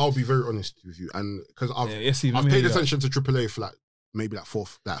is, I'll be very honest with you, and because I've paid attention to AAA for maybe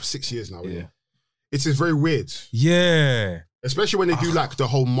 6 years now. Yeah. It is very weird, Yeah. especially when they do the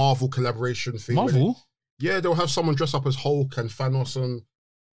whole Marvel collaboration thing. Marvel. Yeah, they'll have someone dress up as Hulk and Thanos, and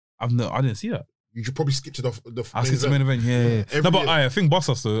I didn't see that. you should probably skip to the I skipped the main event. Yeah. Every No, but year. I think Boss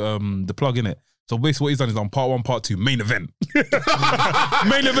has to the plug in it. So basically, what he's done is on part 1, part 2, main event.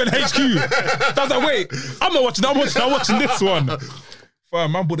 Main event HQ. That's like, wait, I'm not watching. I'm watching this one. Fam,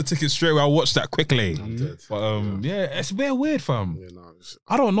 man bought the ticket straight away. I watched that quickly. But yeah, it's very weird, fam. Yeah, no,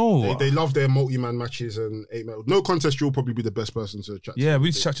 I don't know. they love their multi-man matches and 8-man. No contest, you'll probably be the best person to chat to. Yeah, we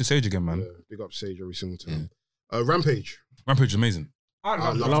need to chat to Sage again, man. Yeah, big up Sage every single time. Rampage. Rampage is amazing.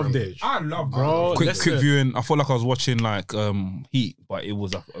 I loved it. I love Bro, Quick listen. viewing. I felt like I was watching like Heat, but it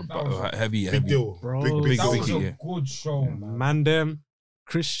was a heavy. Big deal. Bro, Big That was deal. a yeah. good show, man. Mandem,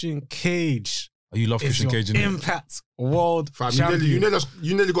 Christian Cage. Oh, you love is Christian your Cage, innit? Impact World Fam, Champion.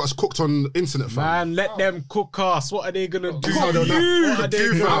 you nearly got us cooked on the internet, fam. Man, let them cook us. What are they gonna do? Cook you. What are they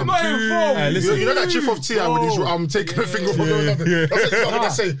You, gonna fam. I'm not do? informed. Listen. You know that chief of TI with his taking the finger from another. That's what I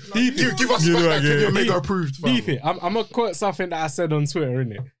say. Give us back that Kenny Omega approved, fam. Beef it. I'm gonna quote something that I said on Twitter,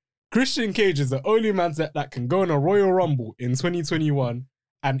 innit? Christian Cage is the only man that can go in a Royal Rumble in 2021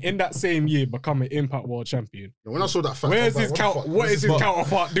 and in that same year become an Impact World Champion. When I saw that fact, Where's I was his like, counter? What is his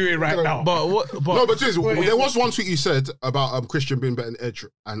counterpart doing right now? But what? No, but seriously, Wait, there was one tweet you said about Christian being better than Edge,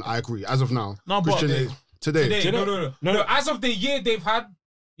 and I agree. As of now, No, but- Christian is today. No. As of the year they've had,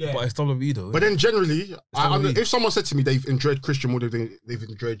 yeah. But it's WWE though. But then generally, WWE. if someone said to me they've enjoyed Christian more than they've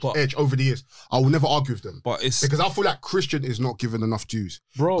enjoyed But- Edge over the years, I will never argue with them. But it's Because I feel like Christian is not given enough dues.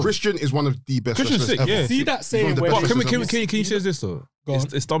 Bro, Christian is one of the best Christian's wrestlers sick, ever. yeah. see that He's saying one of the where best But wrestlers ever. can you say this though? Go on.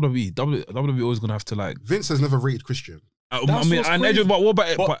 It's WWE. WWE always gonna have to like. Vince has never rated Christian. I That's mean, what's and crazy. Edge. But what about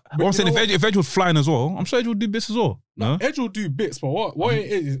it? But What I'm saying, you know if Edge was flying as well, I'm sure Edge would do bits as well. No. Edge will do bits, but what it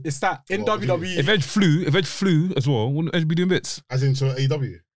is, it's that in What, WWE. If Edge flew as well, wouldn't Edge be doing bits? As into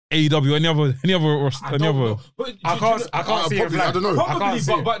AEW. AEW, any other, I don't know. But I can't see him Probably, flying. I don't know. I Probably, can't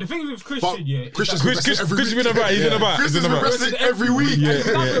see it. but the thing with Christian, yeah, Christian's Chris been about. He's been about. Chris He's has been been about. wrestling every week. He's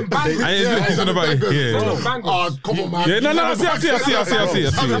done bangers. He's been about. Yeah. Oh, come on, man. Yeah, no, I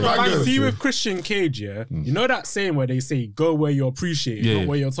see. See with Christian Cage, yeah, you know that saying where they say go where you're appreciated, Yeah. not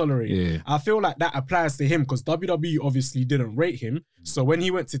where you're tolerated. Yeah. I feel like that applies to him because WWE obviously didn't rate him. So when he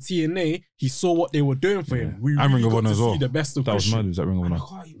went to TNA, he saw what they were doing for him. We And Ring of got Honor to as well. see the best of That was Christian. mad. Was that Ring of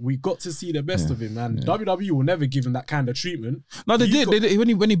Honor? We got to see the best of him, man. WWE will never give him that kind of treatment. No, they You did. They did.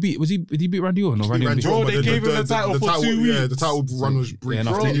 When he beat, did he beat Randy Orton or Randy Orton? Bro, they gave him the title for 2 Yeah, weeks. the title run was brief.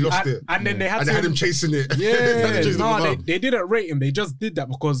 Yeah, Bro, enough. he lost and, it. and then they had And to they had him chasing it. They had Yeah, to chase him no, around. they didn't rate him. They just did that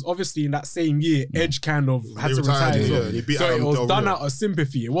because obviously in that same year, Edge kind of had He to retired, retire. as yeah, well. and he beat So it Adam was Del done Rio. out of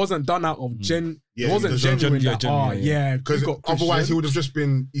sympathy. It wasn't done out of Yeah, it wasn't he deserved- genuine. yeah, That, genuine, yeah. Because we got otherwise he Christian. would have just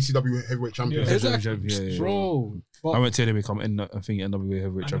been ECW heavyweight champion. Yeah. Exactly, bro. I went to him become I think NWA heavyweight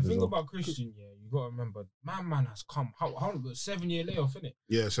And the champion. thing as well. about Christian, yeah, you gotta remember, my man has come. How 7 year layoff, innit?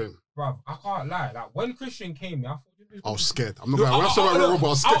 Yeah, same. Bruv, I can't lie. Like when Christian came, I thought I was scared. I'm not gonna lie. When I saw that Royal Rumble, I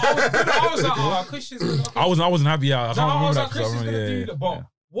was I scared. was like, oh, Christian's gonna. I wasn't happy. Yeah, I No, can't I remember was that. like, 'cause I Christian's remember- gonna yeah, do that, but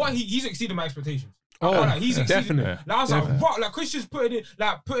what he's exceeded my expectations. Oh, Like, he's exceeded. definitely. Like, I was like, what? Like Christian's put it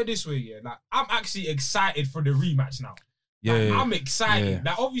this way, yeah. Like I'm actually excited for the rematch now. Yeah, Like, yeah. I'm excited.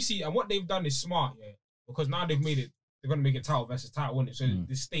 Yeah. Like obviously, and what they've done is smart, yeah. Because now they've made it. They're gonna make it title versus title, wouldn't it? So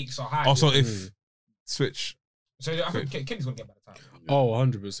the stakes are high. Also, yeah. if switch, So I think Kenny's gonna get back the title. Oh,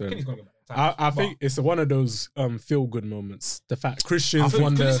 100%. Kenny's gonna get back the title. I think it's one of those feel good moments. The fact Christian's But-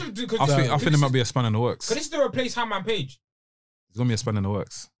 won Cause the. this is- cause I this think is- there might be a span in the works. Cause this is to replace Hangman Page. There's gonna be a span in the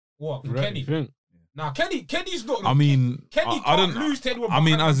works. What? From Right, Kenny? think. Nah, Kenny's not. I mean, Kenny I can't don't lose to anyone. I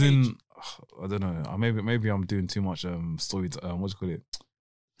mean, but as Hangman in, Page. I don't know. Maybe I'm doing too much story. What do you call it?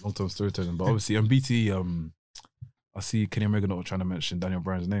 Long-term storytelling. But obviously, on BT, I see Kenny Omega not trying to mention Daniel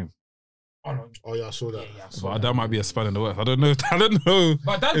Bryan's name. Oh yeah, I saw that. Yeah, But that might be a span in the works. I don't know.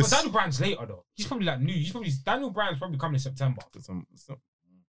 But Daniel Bryan's later though. He's probably like new. Daniel Bryan's probably coming in September.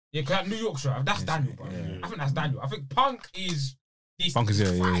 Yeah, because that New York show, that's Daniel, bro. Yeah. I think that's Daniel. I think Punk is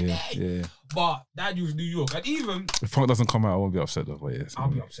Friday. Yeah. But Daniel's New York. And even If Punk doesn't come out, I won't be upset though. But I'll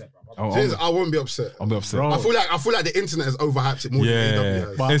be upset, bro. I won't be upset. I'll be upset. Bro. I feel like the internet has overhyped it more than AEW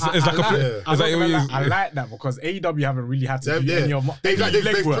has. But It's like I like that because AEW haven't really had to do any of They've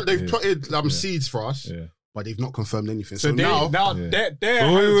legwork. plotted seeds for us, but they've not confirmed anything. So they're They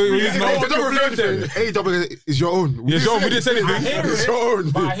don't reveal anything. AEW is your own. Yeah, Joe, we didn't say anything. It's your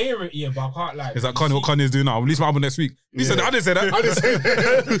own. But I hear it, but I can't like. Is that Kanye? What Kanye's doing now? I'll release my album next week. He said, I didn't say that. I didn't say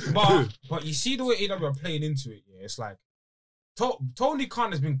that. But you see the way AEW are playing into it, it's like Tony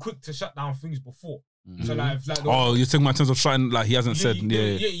Khan has been quick to shut down things before. So like Oh, you're talking about in terms of shutting, like he hasn't said,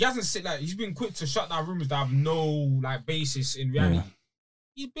 he hasn't said, like, he's been quick to shut down rumors that have no like basis in reality. Yeah.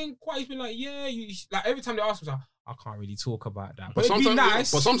 He's been like, like every time they ask him, I can't really talk about that. But But it'd be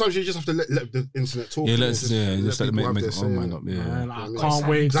nice. But sometimes you just have to let the internet talk. just let them make their their own mind up. Yeah. Man, I can't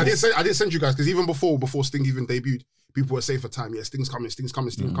wait. I didn't send you guys because even before Sting even debuted, people were saying for time, Sting's coming.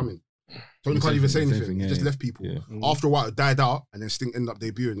 Tony can't even say anything. He just left people. Yeah. After a while, it died out, and then Sting ended up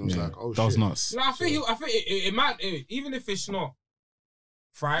debuting. And it was like, oh shit. That was nuts. Like, I think it might, even if it's not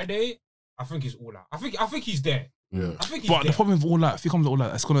Friday, I think it's all out. I think he's there. Yeah. I think he's But there. the problem with all that, if he comes with all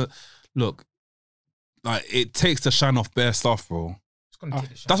that, it's gonna look like it takes the shine off bare stuff, bro. It's gonna take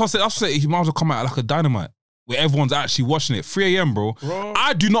the shot. That's what I said. He might as well come out like a Dynamite where everyone's actually watching it. 3 a.m, bro.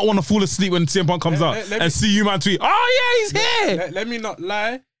 I do not want to fall asleep when CM Punk comes out and see you man tweet, oh yeah, he's here. Let me not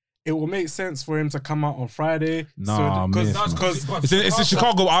lie. It will make sense for him to come out on Friday. Nah, because it's in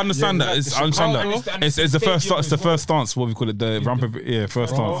Chicago. I understand that. I understand that. It's the first. It's the first stance. What we call it, the ramp. Yeah,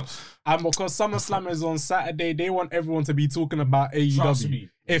 first stance. And because SummerSlam is on Saturday, they want everyone to be talking about Trust AEW. me.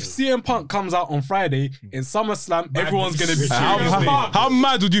 If CM Punk comes out on Friday in SummerSlam, everyone's gonna be How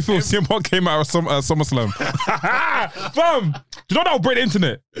mad would you feel if CM Punk came out at SummerSlam? Fam, do you know that will break the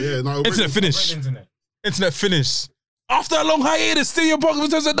internet? Yeah, no. Internet finish. Internet finish. After a long hiatus, CM Punk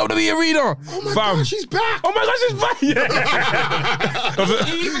returns to WWE Arena. Oh my gosh, she's back. Oh my gosh, she's back. Yeah.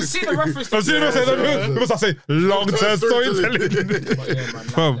 You even see the reference. I've seen him must say long-term storytelling.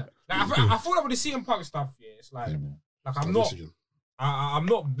 Fam. I feel like with the CM Punk stuff, it's like I'm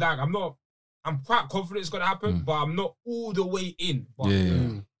quite confident it's gonna happen, but I'm not all the way in. But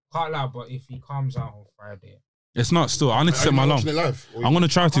can't lie, but if he comes out on Friday, it's not still. I need to set my alarm. I'm gonna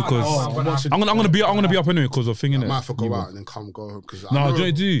try to because I'm gonna be up anyway because of thing in I it. might have to go out and then go home because No, do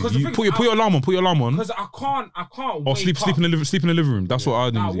you put your alarm on. Put your alarm on. because I can't. Or sleep in the living room. That's what I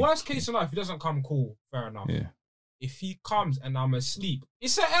Now, do. worst case scenario, if he doesn't come, cool, fair enough. Yeah. If he comes and I'm asleep,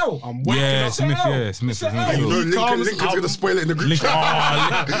 it's an L. I'm waking Yeah, up. Smith. Yeah, Smith. It's an L. You know, comes, Lincoln's gonna spoil it in the group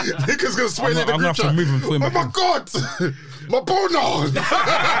chat. Lincoln's gonna spoil it in the I'm gonna group have to chat. move him. Put him Oh back my god, my boner.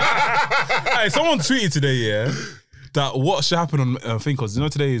 Hey, someone tweeted today, yeah, that what should happen on thing because you know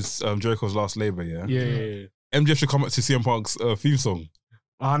today is Jericho's last labor, yeah. Yeah. MJF should come up to CM Punk's theme song.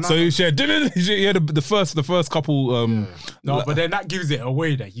 No. So he shared the first couple. No, but then that gives it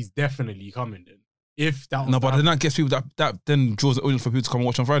away that he's definitely coming. Then, if that was No, but then that gets people that then draws the audience for people to come and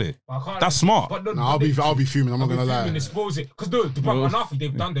watch on Friday. That's smart. But No, I'll be fuming. I'm not gonna lie. Expose it because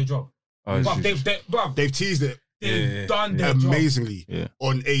they've done their job. They've teased it They've done their job. amazingly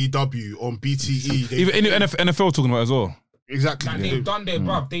on AEW, on BTE. Even NFL talking about it as well. Exactly. Like, they've done their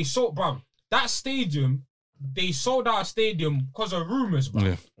bruv. They sold that stadium. They sold out a stadium because of rumors,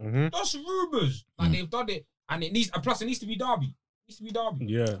 bruv. Yeah. That's rumors. Like they've done it, and it needs. And plus, it needs to be Derby.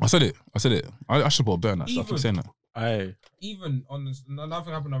 Yeah. I said it. I should put a bet on that. I keep saying that. Aye. Even on this,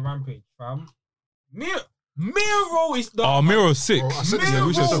 nothing happened on Rampage, fam. Miro is the. Oh, Miro's sick. Bro, I said this, Miro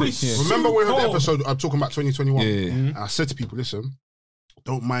we said is this. Remember we heard the cold. episode I'm talking about 2021? Yeah. And I said to people, listen,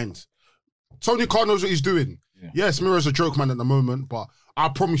 don't mind. Tony Khan knows what he's doing. Yeah. Yes, Miro's a joke man at the moment, but I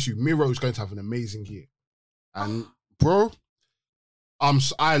promise you, Miro is going to have an amazing year. And bro, I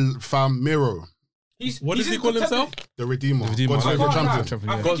found Miro, What does he call himself? the Redeemer, The Redeemer. God's I favorite like champion. champion.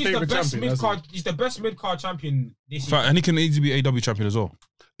 I Yeah. think he's God's the best favourite champion, mid-card. He's the best mid-card champion this year. And he can easily be AW champion as well.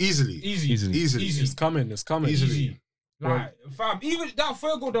 Easily. Easy. Easily. Easy. It's coming. Easily. Like, fam, even that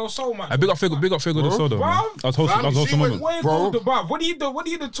Fuego del Sol match. Big up Fuego del Sol, though, man. Bruv. I was hosting moment. Fuego del Bruv. When he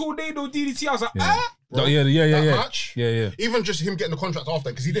did the tornado DDT, I was like, Bro, yeah. Match, Yeah. even just him getting the contract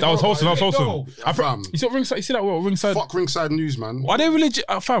after, because he didn't. That was know wholesome. about it. Fam, You see what ringside? You see that what ringside? fuck ringside news, man. Are they legit?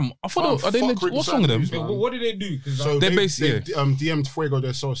 Fam, I thought Fam, are they fuck legit? What's wrong with them? ringside news, man. What did they do? So They're they basically- DM'd Fuego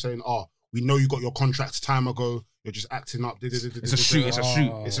del Sol saying, "Oh, we know you got your contract time ago. You're just acting up." It's a shoot. It's a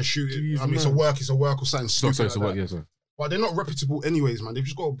shoot. It's a shoot. Jeez, I mean, it's a work or something stupid. Sorry, it's a like work. that. Yeah, sorry. But they're not reputable anyways, man. They've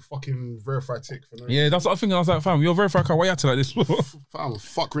just got a fucking verified tick for no Yeah, that's what I think. I was like, fam, you're very far. Why you acting like this? Fam,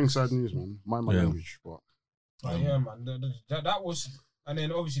 fuck ringside news, man. Mind my Yeah. language. But Yeah, man. That was, and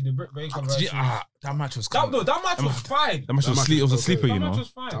then obviously the Britt Baker versus. That match was. That match was fine. That match was That a match sleeper. was You That match know, was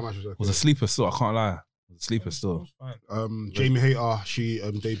fine. that match was it was a sleeper still. I can't lie. It was a sleeper It still. was fine. Jamie Hayter, she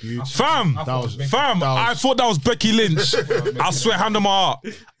debuted. Fam, I That thought was- Becky- fam, I thought that was Becky Lynch. I swear, hand on my heart.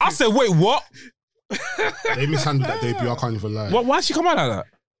 I said, wait, what? They mishandled that debut. I can't even lie. Why did she come out like that?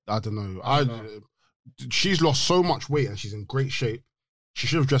 I don't know. I don't She's lost so much weight and she's in great shape. She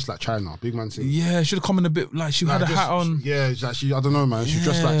should have dressed like China. Big man thing. Yeah, should have come in a bit like she had a hat on. Yeah, it's like she. I don't know, man. She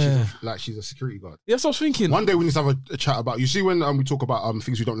dressed Yeah. like she's a security guard. Yeah, that's what I was thinking. One day we need to have a chat about. You see when we talk about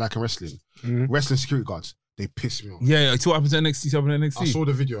things we don't like in wrestling, Mhm. wrestling security guards, they piss me off. Yeah, see what happens at NXT. See what happened at I NXT. saw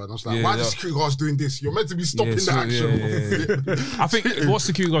the video and I was like, Yeah, why are the yeah. security guards doing this? You're meant to be stopping the action. I think what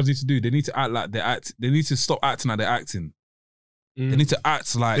security guards need to do, they need to act like they act. They need to stop acting like they're acting. They need to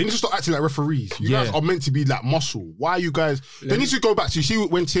act They like. need to stop acting like referees. You Yeah. guys are meant to be like muscle. Why are you guys? They need to go back to, you see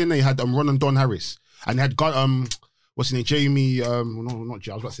when TNA had Ron and Don Harris and they had what's his name? Jamie no, not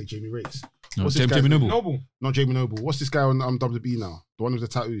I was about to say Jamie Rakes. No, What's this Jamie guy's Noble. Noble. Not Jamie Noble. What's this guy on WWE now? The one with the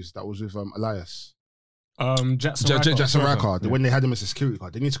tattoos that was with Elias. Jackson Ryker. Jackson Ryker. Ryker. When they had him as a security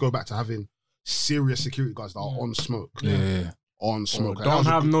guard, they need to go back to having serious security guards that are on smoke. Yeah. On smoke. And that Don't was a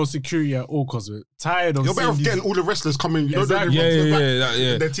have big- no security at all because we're tired of You're better seeing off these- getting all the wrestlers coming. You know, Exactly. Yeah.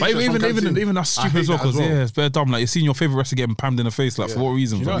 Their But t-shirts from even that's I stupid hate as well that as because well. it's very dumb. Like you're seeing your favorite wrestler getting pammed in the face. Like for what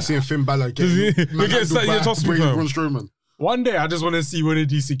reason? You know fam? You're seeing Finn Balor Does he- getting he gets manhandled that- yeah, by trust me, Brady fam. Braun Strowman. One day, I just want to see one of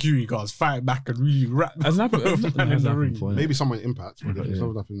these security guards fight back and really rap Hasn't happened- man in hasn't the happened ring. before, innit? Maybe someone in Impact, but Yeah. it's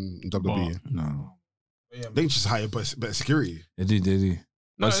not happening in WWE. No, Yeah, They just hire better security. they do.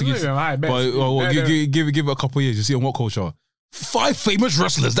 No, That's it's not even high, But bet. give it a couple of years. You see on what culture? 5 famous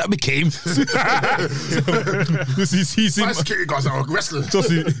wrestlers that became. you see, Five security guards that are wrestlers.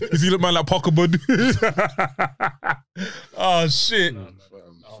 you see, look man like Parker Bud. Oh shit!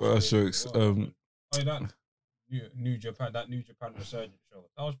 First jokes. Oh, that New Japan resurgence show.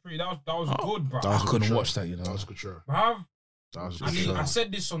 That was pretty. That was good, bro. That was I a couldn't good show. watch that. You That know. was a good show. Bruv, That was a I good mean, show. I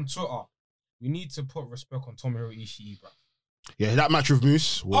said this on Twitter. We need to put respect on Tomohiro Ishii, bro. Yeah, that match with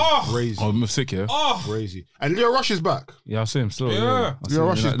Moose was Oh! crazy. Oh, I'm sick, yeah. Oh, Crazy. And Leo Rush is back. Yeah, I see him still. Yeah. I see Leo him.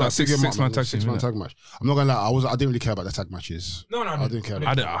 Rush is That back. six Big him up, man man. tag team. Six-man innit? tag match. I'm not gonna lie, I didn't really care about the tag matches. no. I didn't care.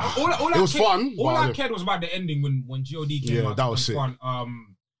 I didn't- All It was fun, All but I I didn't- cared was about the ending when GOD came Yeah, out. that to was sick. confront,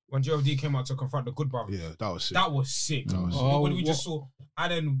 when GOD came out to confront the Good Brothers. Yeah, that was sick. That was sick. That was When we sick. just saw, and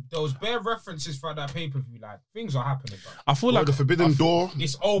then there was bare references for that pay per view. Like things are happening, bro. I feel Bro, like the Forbidden Door.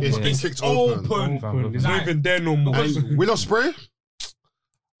 It's open. It's been It's kicked open. open. It's not Like, even there no more. And Will Ospreay,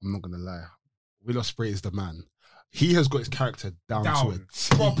 I'm not gonna lie. Will Ospreay is the man. He has got his character down to down it.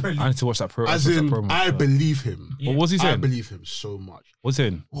 properly. I need to watch that pro. As watch that in, promo. I believe him. Yeah. What was he I saying? believe him so much. What's he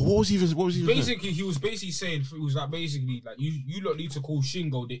saying? What was he even? What was he even? Basically, he was basically saying it was like basically like you lot need to call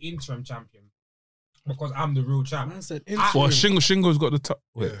Shingo the interim champion because I'm the real champ. Man said Well, Shingo's got the.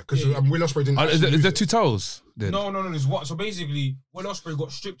 Yeah, Wait. because Yeah. Will Ospreay didn't. Is actually there lose two it. titles? Then? No. There's what? So basically, Will Ospreay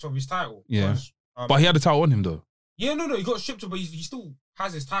got stripped of his title. Yeah. 'Cause, But he had the title on him though. yeah, no, he got stripped of, but he still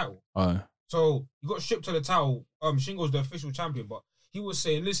has his title. Alright. So he got stripped of the title. Shingo's the official champion, but he was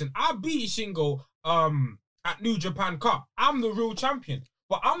saying, "Listen, I beat Shingo at New Japan Cup. I'm the real champion,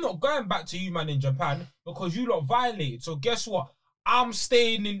 but I'm not going back to you, man, in Japan because you lot violated. So guess what? I'm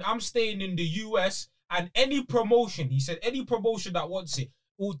staying in the US, and any promotion," he said, "any promotion that wants it."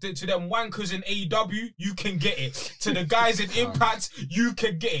 To them wankers in AEW, you can get it. To the guys in Impact, you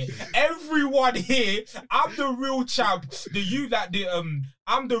can get it. Everyone here, I'm the real champ.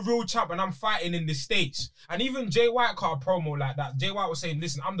 I'm the real champ, and I'm fighting in the States. And even Jay White got a promo like that. Jay White was saying,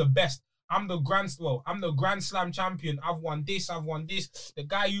 "Listen, I'm the best. I'm the Grand Slam champion. I've won this. The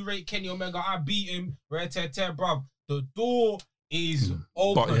guy you rate, Kenny Omega, I beat him. Bruv. The door is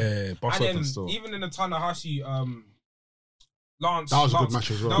open." But yeah, boss And open then still. even in the Tanahashi, Lance. That was a good Lance-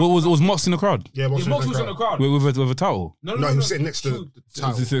 match as well. No, Was Mox in the crowd Yeah, Mox was in the crowd. with a title? No, No, he was sitting next to the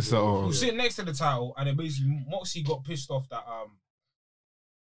title. This is- He oh, was sitting next to the title, and then basically Moxie got pissed off that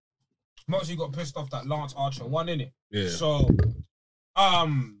Lance Archer won, innit? Yeah. So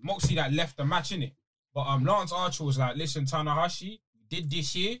Moxie that left the match, innit? But Lance Archer was like, listen, Tanahashi, you did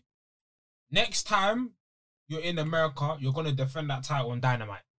this year. Next time you're in America, you're gonna defend that title on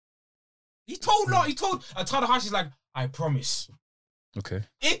Dynamite. He told Tanahashi's like, I promise. Okay.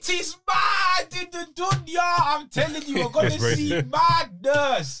 It is mad in the dunya. I'm telling you, we're gonna see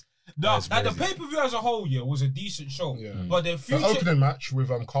madness. The pay-per-view as a whole, was a decent show. Yeah. But the future... opening match with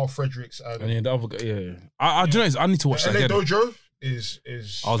Carl Fredericks and the other guy, I do know. I need to watch that LA again. Dojo is.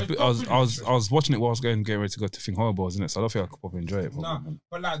 I was watching it while I was getting ready to go to Think Horrible, isn't it? So I don't think I could probably enjoy it.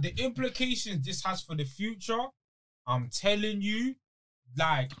 But like the implications this has for the future, I'm telling you,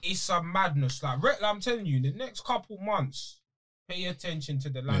 like it's a madness. Like I'm telling you, in the next couple months, pay attention to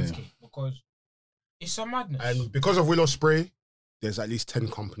the landscape because it's a madness. And because of Will Ospreay, there's at least 10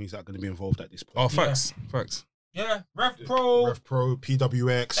 companies that are going to be involved at this point. Oh, facts. Yeah, Rev Pro,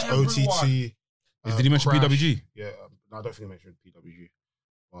 PWX, everyone. OTT. Did he mention Crash. PWG? Yeah, no, I don't think I mentioned PWG.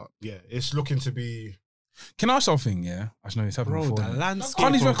 But yeah, it's looking to be. Can I ask something? Yeah, I know it's happened before. The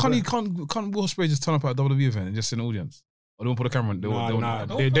landscape. Can't Will Ospreay just turn up at a WWE event and just in the audience? Or they won't put a camera in? They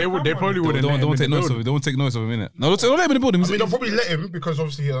probably wouldn't. They won't take notice of it. They won't take notice of him, innit? No, don't let him in the building. I mean, they'll probably let him because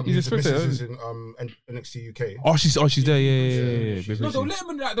obviously he's a missus spectator. is in NXT UK. Oh, she's there. Yeah. No, they'll let him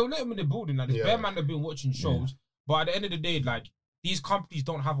in. They'll let him in the building. Like there's bare man that have been watching shows, but at the end of the day, like these companies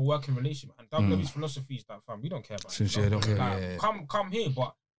don't have a working relationship. And WWE's philosophy is that, fam, we don't care about it. Don't care. Come here,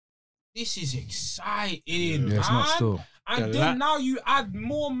 but this is exciting. Yeah, it's not still. And then now you add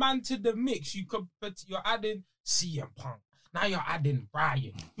more man to the mix. You're adding CM Punk. Now you're adding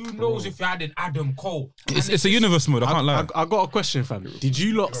Brian. Who knows if you're adding Adam Cole? It's a universe mode. I can't lie. I got a question, fam. Did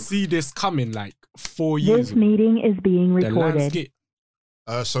you lot see this coming like 4 years This meeting is being The recorded. landscape.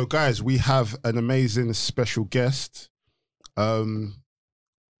 So guys, we have an amazing special guest. I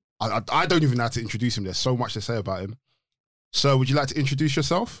don't even know how to introduce him. There's so much to say about him. So would you like to introduce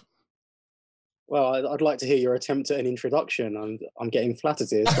yourself? Well, I'd like to hear your attempt at an introduction. I'm getting flattered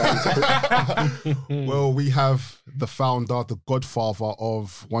here. Well, we have the founder, the godfather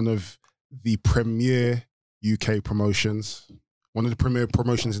of one of the premier UK promotions, one of the premier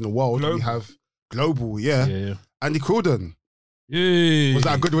promotions in the world. Global. We have Global, yeah. Andy Corden. Yeah. Was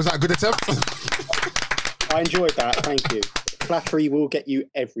that a good attempt? I enjoyed that. Thank you. Flattery will get you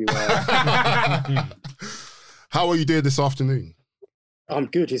everywhere. How are you doing this afternoon? I'm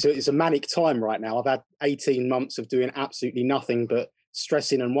good. It's a manic time right now. I've had 18 months of doing absolutely nothing but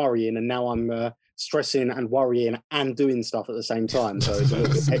stressing and worrying, and now I'm stressing and worrying and doing stuff at the same time. So it's a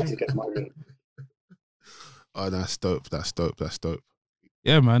little bit hectic at the moment. Oh, that's dope.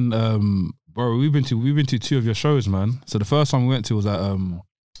 Yeah, man. Bro, we've been to 2 of your shows, man. So the first one we went to was at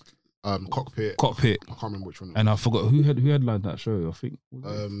Cockpit. Cockpit. I can't remember which one. And I forgot who headlined that show. I think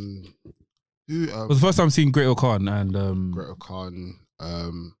Who? it was the first time seeing Great O'Khan and Great O'Khan.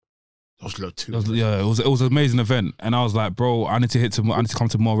 It was an amazing event, and I was like, bro, I need to come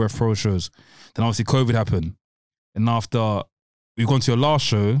to more Rev Pro shows. Then obviously COVID happened, and after we've gone to your last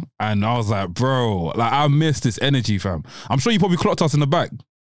show, and I was like, bro, like I miss this energy, fam. I'm sure you probably clocked us in the back.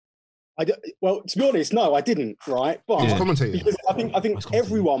 Well, to be honest, no, I didn't. Right, but because I think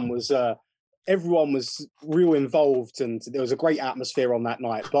everyone was real involved, and there was a great atmosphere on that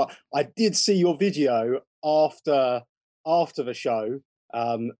night. But I did see your video after the show.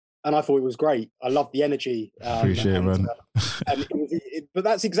 And I thought it was great. I loved the energy. Appreciate it, man. But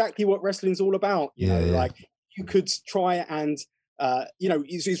that's exactly what wrestling's all about. You know, like you could try and,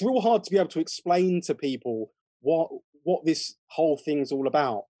 it's real hard to be able to explain to people what this whole thing's all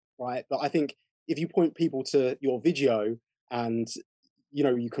about, right? But I think if you point people to your video and,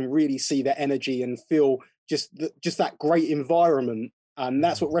 you can really see the energy and feel just that great environment. And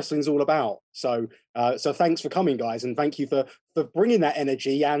that's what wrestling's all about. So thanks for coming, guys, and thank you for bringing that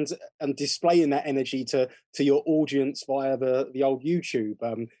energy and displaying that energy to your audience via the old YouTube.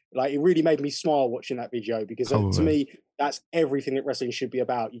 Like it really made me smile watching that video because to me that's everything that wrestling should be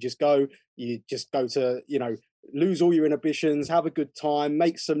about. You just go to lose all your inhibitions, have a good time,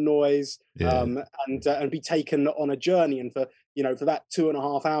 make some noise, and be taken on a journey. And for that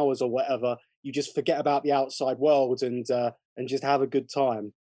 2.5 hours or whatever, you just forget about the outside world and just have a good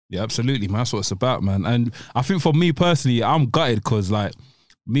time. Yeah, absolutely, man. That's what it's about, man. And I think for me personally, I'm gutted because like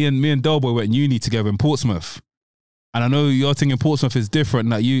me and Delboy went uni together in Portsmouth, and I know your thing in Portsmouth is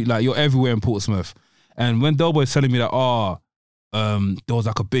different. You're everywhere in Portsmouth. And when Delboy's telling me that, there was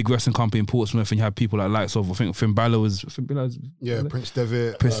like a big wrestling company in Portsmouth, and you had people like likes of I think Finn Balor was Prince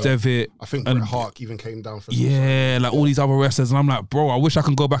Devitt. I think Bret Hart even came down for like all these other wrestlers, and I'm like, bro, I wish I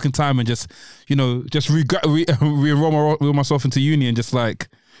can go back in time and just re-enroll myself into uni and just like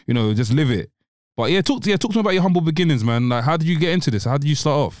just live it. But talk to me about your humble beginnings, man. Like, how did you get into this? How did you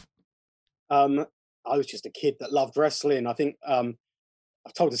start off? I was just a kid that loved wrestling. I think I've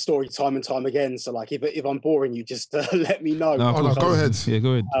told the story time and time again. So like, if I'm boring you, just let me know. No, no, go ahead. Yeah,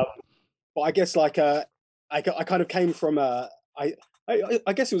 go ahead. But I guess like I kind of came from I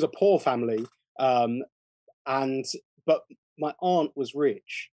guess it was a poor family, but my aunt was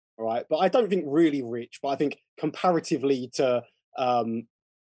rich, all right. But I don't think really rich, but I think comparatively to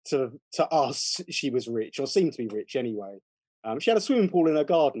us, she was rich or seemed to be rich anyway. She had a swimming pool in her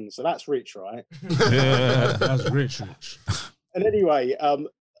garden, so that's rich, right? Yeah. That's rich. And anyway,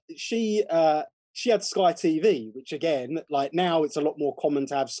 she had Sky TV, which again, like now it's a lot more common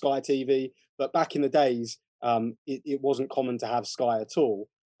to have Sky TV, but back in the days, it wasn't common to have Sky at all.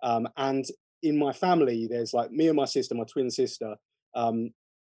 And in my family, there's like me and my sister, my twin sister, on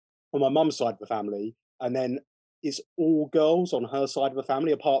my mum's side of the family, and then it's all girls on her side of the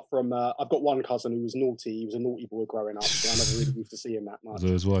family, apart from I've got one cousin who was naughty. He was a naughty boy growing up, so I never really used to see him that much.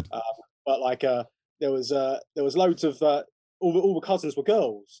 There's one. But like there was loads of all the cousins were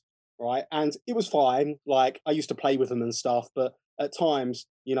girls, right? And it was fine. Like I used to play with them and stuff, but at times,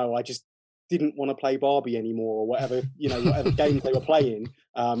 you know, I just didn't want to play Barbie anymore or whatever, you know, whatever games they were playing.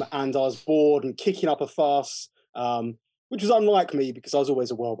 And I was bored and kicking up a fuss, which was unlike me because I was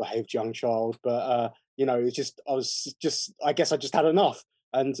always a well-behaved young child. But you know, I guess I just had enough.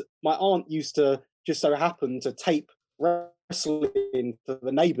 And my aunt used to just so happen to tape wrestling for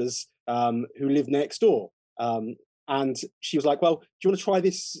the neighbours who lived next door. And she was like, well, do you want to try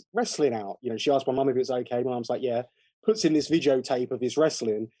this wrestling out? You know, she asked my mum if it was okay. My mum's like, yeah. Puts in this videotape of this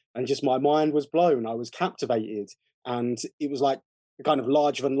wrestling, and just my mind was blown. I was captivated. And it was like a kind of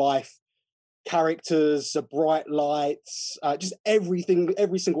larger than life characters, bright lights, just everything,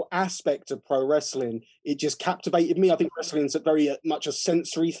 every single aspect of pro wrestling. It just captivated me. I think wrestling's very much a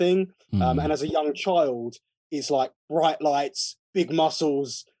sensory thing. And as a young child, it's like bright lights, big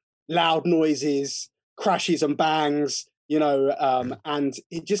muscles, loud noises, crashes and bangs, you know, and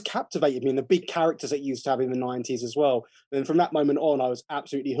it just captivated me, and the big characters that you used to have in the 90s as well. And from that moment on, I was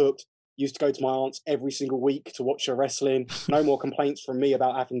absolutely hooked. Used to go to my aunt's every single week to watch her wrestling. No more complaints from me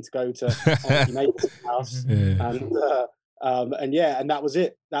about having to go to Auntie Mabel's house. And yeah, and that was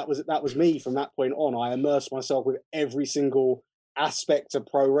it. That was me from that point on. I immersed myself with every single aspect of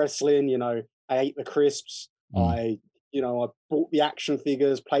pro wrestling. You know, I ate the crisps. I bought the action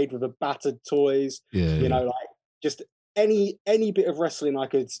figures, played with the battered toys. You know, like just any bit of wrestling I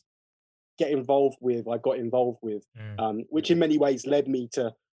could get involved with, I got involved with, which in many ways led me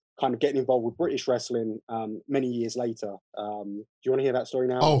to kind of getting involved with British wrestling many years later. Do you want to hear that story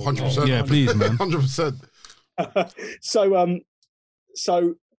now? Oh, 100%. Yeah, please, man. 100%. So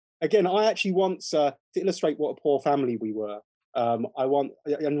again, I actually want to illustrate what a poor family we were.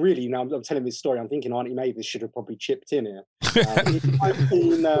 And really now I'm telling this story, I'm thinking Auntie Mavis should have probably chipped in here.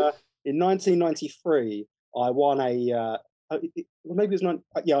 In 1993, I won maybe it's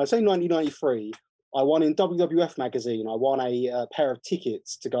I say 1993. I won in WWF magazine. I won a pair of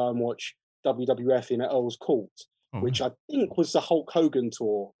tickets to go and watch WWF in Earl's Court, which I think was the Hulk Hogan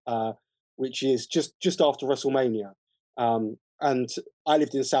tour, which is just after WrestleMania. And I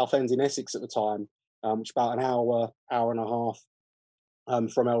lived in Southend in Essex at the time, which is about an hour and a half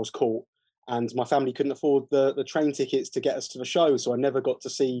from Earl's Court. And my family couldn't afford the train tickets to get us to the show, so I never got to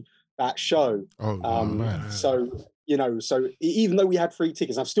see that show. Man. So, you know, even though we had free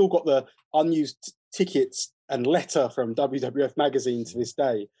tickets, I've still got the unused tickets and letter from WWF magazine to this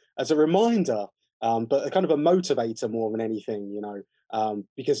day as a reminder, but a kind of a motivator more than anything, you know,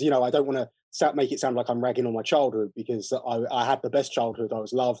 because, you know, I don't want to make it sound like I'm ragging on my childhood, because I had the best childhood. I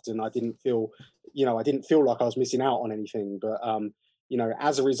was loved, and I didn't feel like I was missing out on anything. But, you know,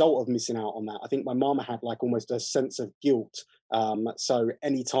 as a result of missing out on that, I think my mama had like almost a sense of guilt. So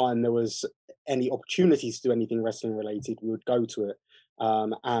anytime there was any opportunities to do anything wrestling related, we would go to it.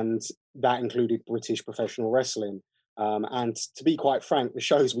 And that included British professional wrestling. And to be quite frank, the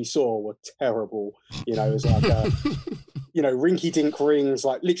shows we saw were terrible. You know, it was like, you know, rinky-dink rings,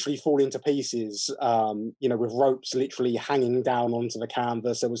 like literally falling to pieces, you know, with ropes literally hanging down onto the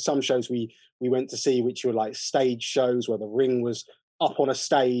canvas. There was some shows we went to see which were like stage shows where the ring was up on a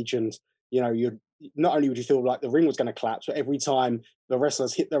stage, and, you know, not only would you feel like the ring was going to collapse, but every time the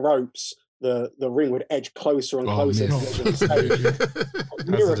wrestlers hit the ropes, the ring would edge closer and closer to the stage.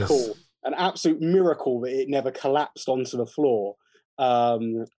 Miracle, an absolute miracle that it never collapsed onto the floor. I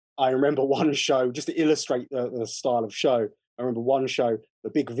remember one show, just to illustrate the style of show, I remember one show, the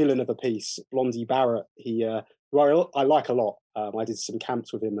big villain of the piece, Blondie Barrett, who I like a lot. I did some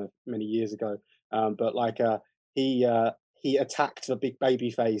camps with him many years ago. But like he attacked the big baby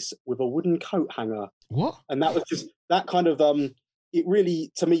face with a wooden coat hanger. What? And that was just that kind of it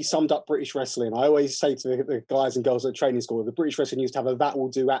really, to me, summed up British wrestling. I always say to the guys and girls at the training school, the British wrestling used to have a that will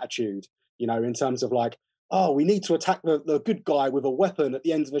do attitude, you know, in terms of like, oh, we need to attack the good guy with a weapon at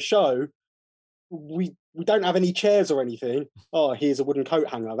the end of the show. We don't have any chairs or anything. Oh, here's a wooden coat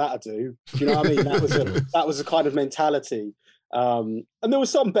hanger. That'll do. Do you know what I mean? That was a kind of mentality. And there were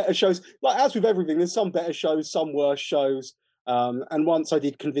some better shows. Like, as with everything, there's some better shows, some worse shows. And once I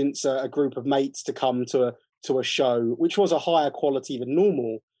did convince a group of mates to come to a show, which was a higher quality than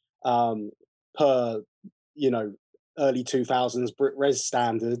normal, per, you know, early 2000s Brit Res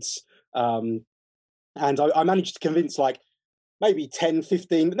standards. And I managed to convince like maybe 10,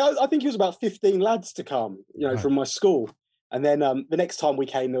 15, no, I think it was about 15 lads to come, you know, from my school. And then the next time we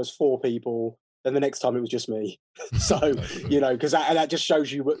came, there was 4 people. Then the next time it was just me. So, you know, because that just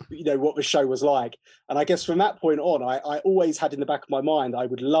shows you what, you know, what the show was like. And I guess from that point on, I always had in the back of my mind, I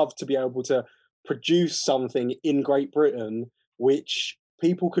would love to be able to produce something in Great Britain which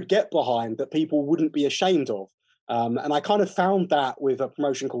people could get behind, that people wouldn't be ashamed of. And I kind of found that with a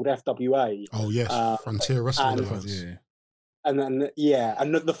promotion called FWA. Oh, yes. Frontier Wrestling Events. And then, yeah,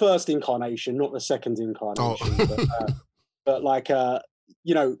 and the first incarnation, not the second incarnation, but like,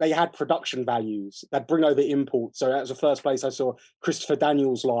 you know, they had production values. They'd bring over imports. So that was the first place I saw Christopher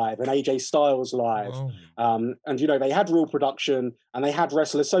Daniels live and AJ Styles live. Oh. And, you know, they had real production and they had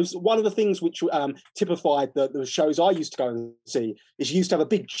wrestlers. So one of the things which typified the shows I used to go and see is you used to have a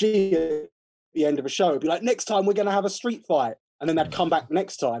big G at the end of a show. It'd be like, next time we're going to have a street fight. And then they'd come back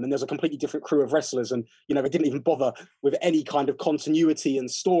next time and there's a completely different crew of wrestlers. And, you know, they didn't even bother with any kind of continuity and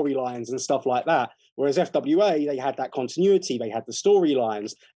storylines and stuff like that. Whereas FWA, they had that continuity, they had the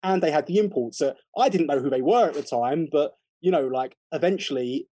storylines, and they had the imports. So I didn't know who they were at the time, but, you know, like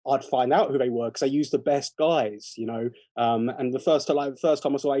eventually I'd find out who they were because they used the best guys, you know. And the first time I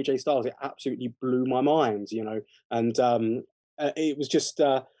saw AJ Styles, it absolutely blew my mind, you know. And it was just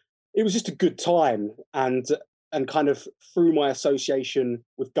a good time. And kind of through my association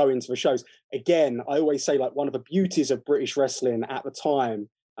with going to the shows, again, I always say like one of the beauties of British wrestling at the time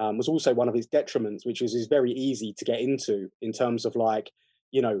was also one of its detriments, which is very easy to get into in terms of like,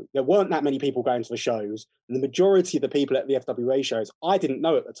 you know, there weren't that many people going to the shows. And the majority of the people at the FWA shows, I didn't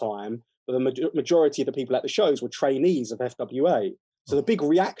know at the time, but the majority of the people at the shows were trainees of FWA. So the big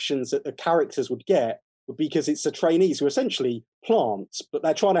reactions that the characters would get would be because it's the trainees who are essentially plants, but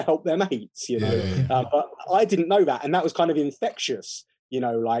they're trying to help their mates, you know. But I didn't know that, and that was kind of infectious, you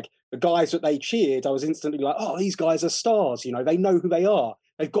know. Like the guys that they cheered, I was instantly like, oh, these guys are stars, you know. They know who they are.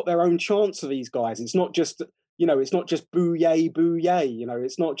 They've got their own chance for these guys. It's not just, you know, it's not just boo yay, you know.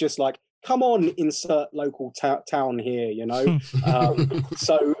 It's not just like, come on, insert local town here, you know.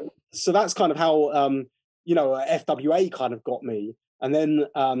 So that's kind of how you know, FWA kind of got me. And then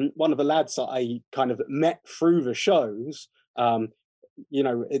one of the lads that I kind of met through the shows, you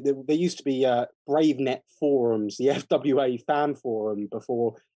know, there used to be BraveNet forums. The FWA fan forum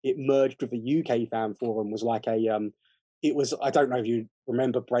before it merged with the UK fan forum was like a, it was, I don't know if you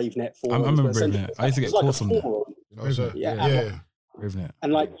remember BraveNet forums. I remember BraveNet. I used to get calls from that. Yeah. BraveNet.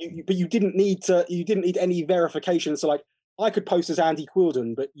 And like, but you didn't need any verification. So like, I could post as Andy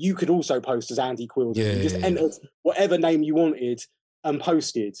Quilden, but you could also post as Andy Quilden. You just entered whatever name you wanted and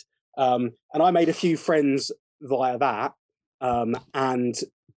posted. And I made a few friends via that. And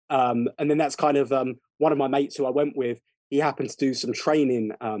then that's kind of one of my mates who I went with, he happened to do some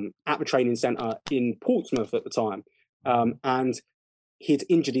training at the training centre in Portsmouth at the time. And he'd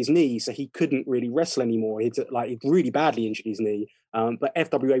injured his knee, so he couldn't really wrestle anymore. He'd really badly injured his knee. But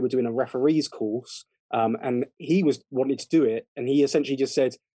FWA were doing a referee's course, and he was wanting to do it. And he essentially just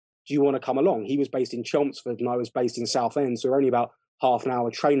said, do you want to come along? He was based in Chelmsford and I was based in Southend. So we're only about half an hour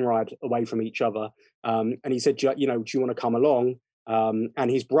train ride away from each other. And he said, you know, do you want to come along?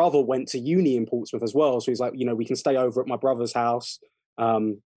 And his brother went to uni in Portsmouth as well. So he's like, you know, we can stay over at my brother's house.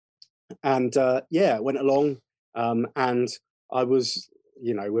 Went along. And I was,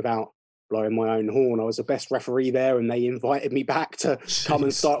 you know, without blowing my own horn, I was the best referee there, and they invited me back to come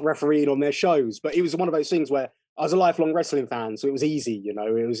and start refereeing on their shows. But it was one of those things where I was a lifelong wrestling fan, so it was easy, you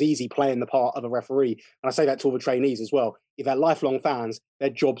know, it was easy playing the part of a referee. And I say that to all the trainees as well. If they're lifelong fans, their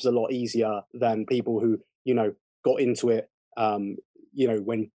job's a lot easier than people who, you know, got into it, you know,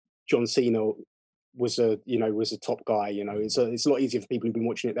 when John Cena was a top guy, you know, it's a lot easier for people who've been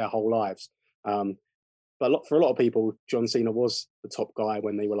watching it their whole lives. But for a lot of people, John Cena was the top guy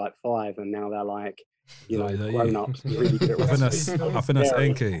when they were like 5, and now they're like, you know, grown ups. Really good at I think that's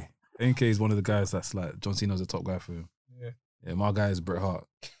NK. NK is one of the guys that's like, John Cena's the top guy for him. Yeah, my guy is Bret Hart.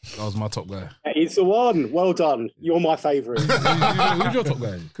 That was my top guy. He's the one. Well done. You're my favourite. Who's your top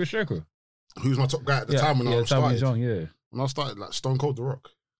guy? Chris Jericho. Who's my top guy at the time when I was started? Young, When I started, like Stone Cold The Rock.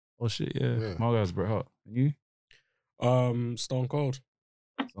 Oh shit, yeah. Yeah. My guy's Bret Hart. And you? Stone Cold.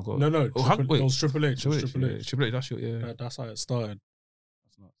 Stone Cold. No, Oh, how- wait. it was Triple H. Triple H. Triple Yeah. H. Triple H. That's your, yeah. That's how it started.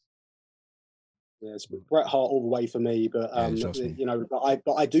 That's nuts. Yeah, it's Bret Hart all the way for me, but Yeah, trust me. you know,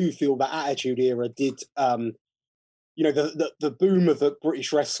 but I do feel that Attitude Era did, you know, the boom of the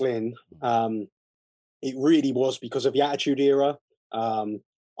British wrestling, it really was because of the Attitude Era. I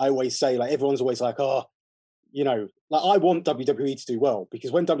always say, like, everyone's always like, oh, you know, like I want WWE to do well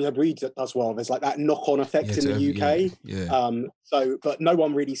because when WWE does well, there's like that knock-on effect in the UK. Yeah. So, but no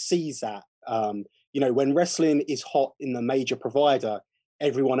one really sees that. You know, when wrestling is hot in the major provider,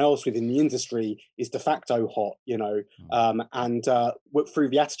 everyone else within the industry is de facto hot, you know. And through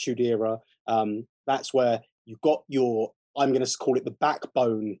the Attitude Era, that's where you got your, I'm going to call it the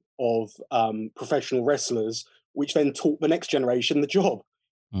backbone of professional wrestlers, which then taught the next generation the job,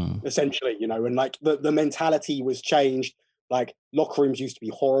 essentially, you know. And like the mentality was changed. Like locker rooms used to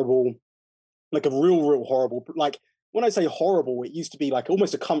be horrible, like a real horrible. Like when I say horrible, it used to be like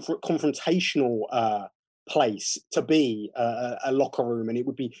almost a confrontational place to be a locker room, and it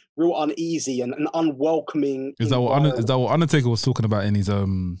would be real uneasy and an unwelcoming. Is that what Undertaker was talking about in his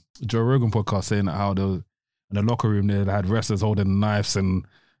Joe Rogan podcast, saying that how in the locker room they had wrestlers holding knives and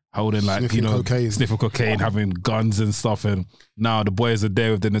holding like sniffing cocaine, having guns and stuff, and now the boys are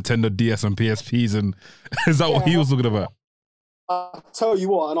there with the Nintendo DS and PSPs, and is that what he was talking about? I tell you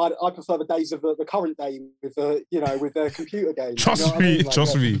what, and I prefer the days of the current day with with their computer games. Trust me.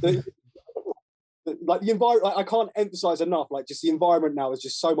 Like the environment, like, I can't emphasize enough. Like just the environment now is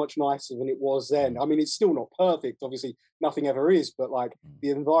just so much nicer than it was then. I mean, it's still not perfect. Obviously, nothing ever is. But like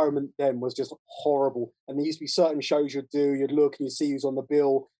the environment then was just horrible. And there used to be certain shows you'd do. You'd look and you'd see who's on the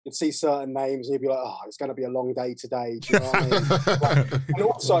bill. You'd see certain names, and you'd be like, "Oh, it's going to be a long day today." Do you know what I mean? Like, and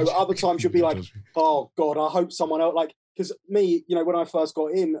also, other times you'd be like, "Oh God, I hope someone else." Like, because me, you know, when I first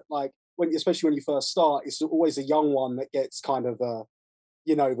got in, like especially when you first start, it's always a young one that gets kind of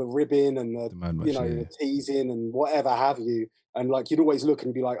you know, the ribbing and the teasing and whatever have you. And like, you'd always look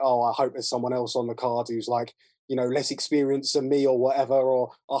and be like, oh, I hope there's someone else on the card who's like, you know, less experienced than me or whatever. Or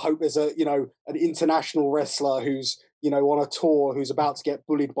I hope there's an international wrestler who's, you know, on a tour who's about to get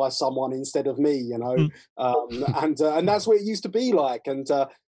bullied by someone instead of me, you know? And that's what it used to be like. And,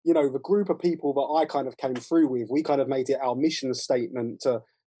 you know, the group of people that I kind of came through with, we kind of made it our mission statement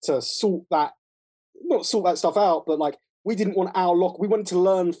to sort that stuff out, but like, we didn't want we wanted to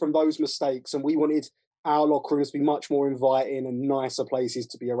learn from those mistakes, and we wanted our locker rooms to be much more inviting and nicer places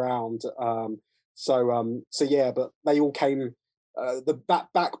to be around. So yeah, but they all came, that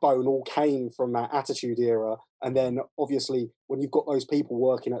backbone all came from that Attitude Era. And then obviously when you've got those people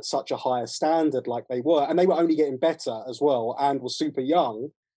working at such a higher standard like they were, and they were only getting better as well and were super young,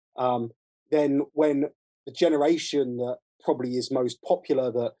 then when the generation that probably is most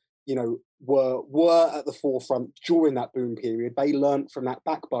popular that, you know, were at the forefront during that boom period, they learnt from that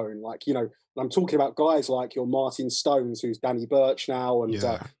backbone. Like, you know, I'm talking about guys like your Martin Stones, who's Danny Burch now, and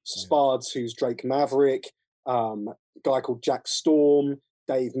Spards, who's Drake Maverick, a guy called Jack Storm,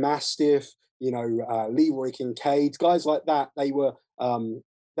 Dave Mastiff, you know, Leroy Kincaid, guys like that. They were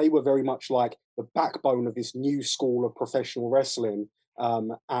very much like the backbone of this new school of professional wrestling,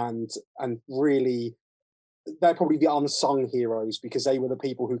 and really, they're probably the unsung heroes because they were the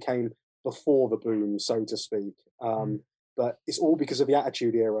people who came before the boom, so to speak. But it's all because of the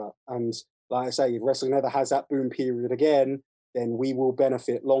Attitude Era. And like I say, if wrestling never has that boom period again, then we will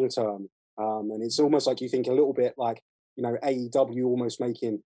benefit long term. And it's almost like you think a little bit like, you know, AEW almost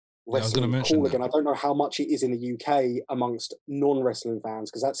making wrestling cool again. I don't know how much it is in the UK amongst non-wrestling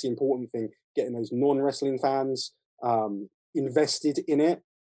fans, because that's the important thing, getting those non-wrestling fans invested in it.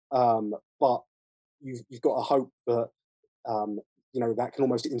 But you've got to hope that you know, that can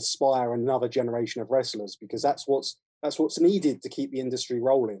almost inspire another generation of wrestlers, because that's what's needed to keep the industry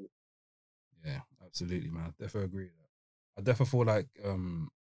rolling. Yeah, absolutely, man. I definitely agree with that. I definitely feel like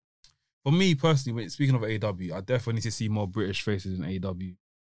for me personally, speaking of AEW, I definitely need to see more British faces in AEW.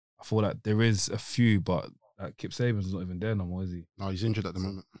 I feel like there is a few, but like Kip Sabian's not even there no more, is he? No, he's injured at the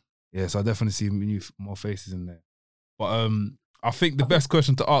moment. Yeah, so I definitely see more faces in there. But I think the best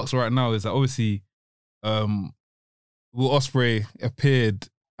question to ask right now is that obviously Will Ospreay appeared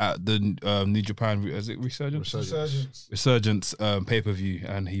at the New Japan, is it Resurgence pay-per-view,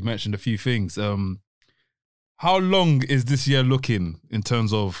 and he mentioned a few things. How long is this year looking in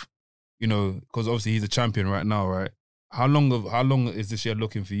terms of, you know, because obviously he's a champion right now, right? How long is this year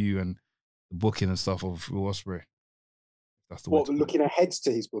looking for you and the booking and stuff of Will Ospreay? That's the looking ahead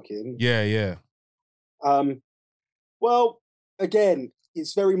to his booking? Yeah. Well, again,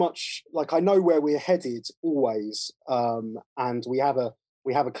 it's very much like I know where we're headed always, and we have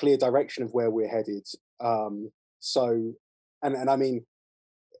a clear direction of where we're headed. So, and I mean,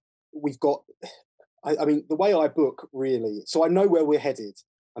 we've got. I mean, the way I book really, so I know where we're headed,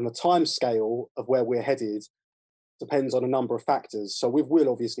 and the time scale of where we're headed depends on a number of factors. So with Will,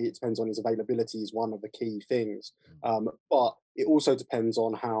 obviously, it depends on his availability is one of the key things, but it also depends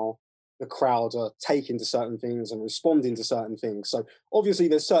on how the crowd are taking to certain things and responding to certain things. So obviously,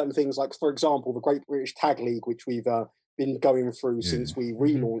 there's certain things like, for example, the Great British Tag League, which we've been going through since we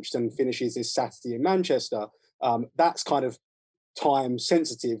relaunched and finishes this Saturday in Manchester. That's kind of time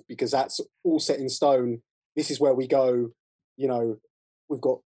sensitive because that's all set in stone. This is where we go. You know, we've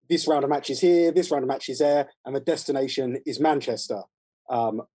got this round of matches here, this round of matches there, and the destination is Manchester.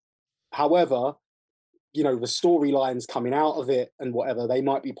 However, you know, the storylines coming out of it and whatever, they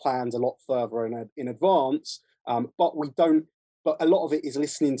might be planned a lot further in advance. But we don't. But a lot of it is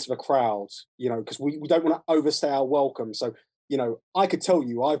listening to the crowd. You know, because we don't want to overstay our welcome. So you know, I could tell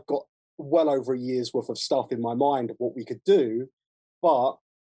you I've got well over a year's worth of stuff in my mind of what we could do. But,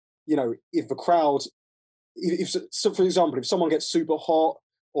 you know, if the crowd, so for example, if someone gets super hot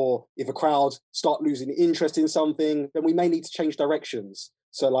or if a crowd start losing interest in something, then we may need to change directions.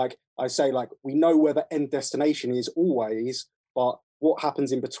 So like I say, like we know where the end destination is always, but what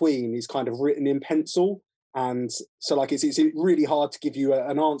happens in between is kind of written in pencil. And so like it's really hard to give you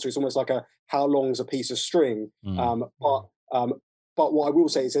an answer. It's almost like how long's a piece of string. But what I will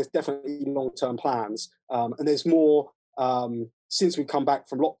say is there's definitely long-term plans. And there's more since we've come back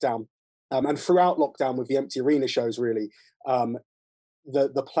from lockdown and throughout lockdown with the empty arena shows, really,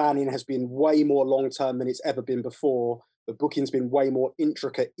 the planning has been way more long-term than it's ever been before. The booking's been way more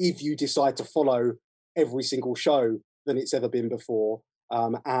intricate if you decide to follow every single show than it's ever been before.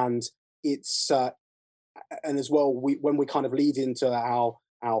 And it's and as well, when we kind of lead into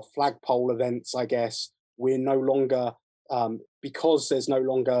our flagpole events, I guess, we're no longer because there's no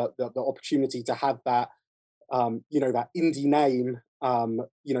longer the opportunity to have that you know, that indie name,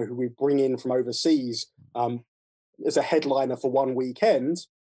 you know, who we bring in from overseas as a headliner for one weekend.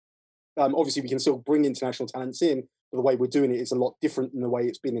 Obviously, we can still bring international talents in, but the way we're doing it is a lot different than the way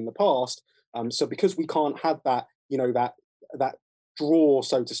it's been in the past. So because we can't have that, you know, that draw,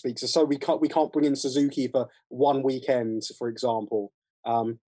 so to speak, so we can't bring in Suzuki for one weekend, for example.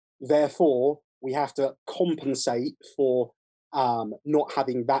 Therefore, we have to compensate for not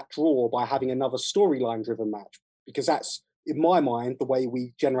having that draw by having another storyline driven match, because that's, in my mind, the way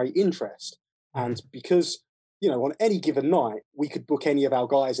we generate interest. And because, you know, on any given night, we could book any of our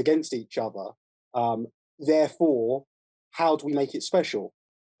guys against each other. Therefore, how do we make it special?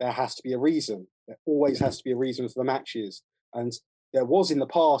 There has to be a reason. There always has to be a reason for the matches. And there was in the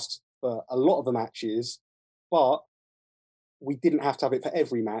past for a lot of the matches, but we didn't have to have it for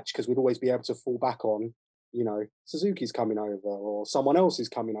every match because we'd always be able to fall back on, you know, Suzuki's coming over or someone else is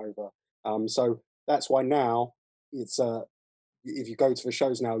coming over. So that's why now it's if you go to the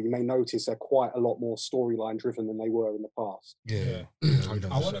shows now, you may notice they're quite a lot more storyline driven than they were in the past. Yeah.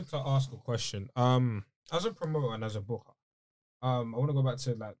 I wanted to ask a question. As a promoter and as a booker, I want to go back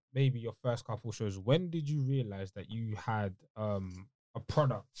to like maybe your first couple shows. When did you realize that you had a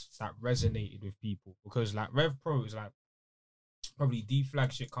product that resonated with people? Because like Rev Pro is like probably the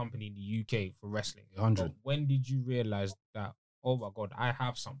flagship company in the UK for wrestling. 100. But when did you realize that, oh my God, I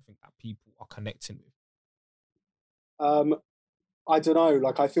have something that people are connecting with? I don't know.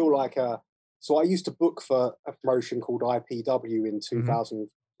 Like, I feel like, so I used to book for a promotion called IPW in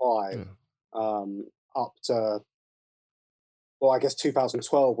 2005, up to, well, I guess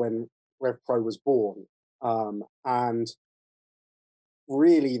 2012 when Rev Pro was born. And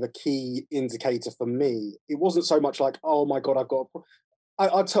really the key indicator for me, it wasn't so much like, oh my God,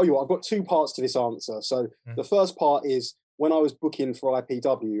 I'll tell you what, I've got two parts to this answer. So the first part is when I was booking for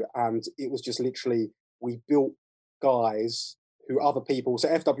IPW, and it was just literally, we built guys who other people, so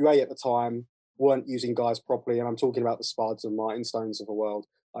FWA at the time weren't using guys properly, and I'm talking about the Spuds and Martin Stones of the world.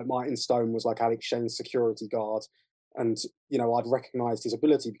 Like Martin Stone was like Alex Shane's security guard, and you know, I'd recognised his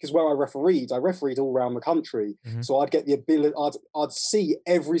ability because where I refereed all around the country, so I'd get the ability, I'd see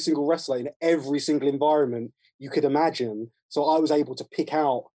every single wrestler in every single environment you could imagine, so I was able to pick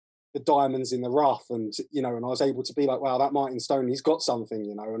out the diamonds in the rough, and you know, and I was able to be like, wow, that Martin Stone, he's got something,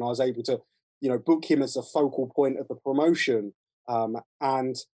 you know, and I was able to, you know, book him as a focal point of the promotion.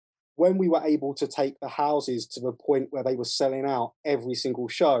 And when we were able to take the houses to the point where they were selling out every single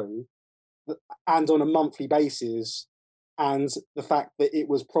show and on a monthly basis, and the fact that it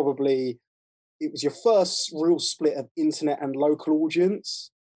was your first real split of internet and local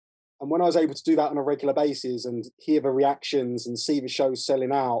audience, when I was able to do that on a regular basis and hear the reactions and see the shows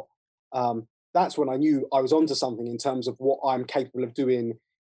selling out, that's when I knew I was onto something in terms of what I'm capable of doing,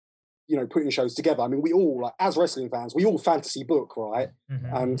 you know, putting shows together. I mean, we all, like, as wrestling fans, we all fantasy book, right?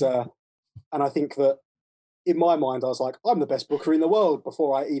 And I think that in my mind, I was like, I'm the best booker in the world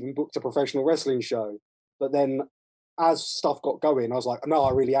before I even booked a professional wrestling show. But then as stuff got going, I was like, no,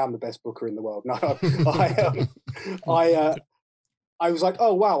 I really am the best booker in the world. No, I was like,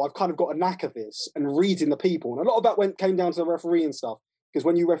 oh, wow, I've kind of got a knack of this and reading the people. And a lot of that came down to the referee and stuff. Because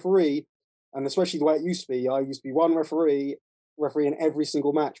when you referee, and especially the way it used to be, I used to be one referee in every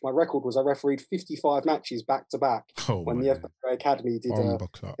single match. My record was I refereed 55 matches back to back when the FWA Academy did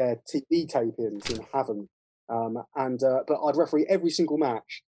their TV tapings in Havant. But I'd referee every single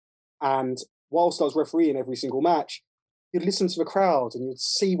match. And whilst I was refereeing every single match, you'd listen to the crowd and you'd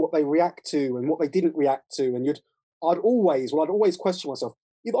see what they react to and what they didn't react to. And I'd always question myself,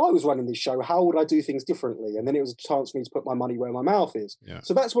 if I was running this show, how would I do things differently? And then it was a chance for me to put my money where my mouth is. Yeah.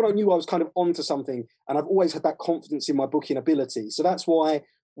 So that's when I knew I was kind of onto something. And I've always had that confidence in my booking ability. So that's why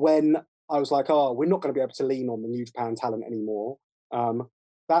when I was like, oh, we're not going to be able to lean on the New Japan talent anymore,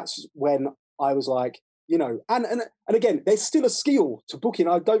 that's when I was like, you know, and again, there's still a skill to booking.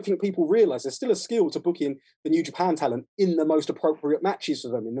 I don't think people realize there's still a skill to booking the New Japan talent in the most appropriate matches for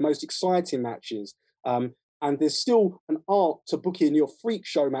them, in the most exciting matches. And there's still an art to booking your freak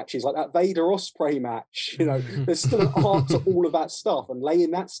show matches, like that Vader Ospreay match. You know, there's still an art to all of that stuff and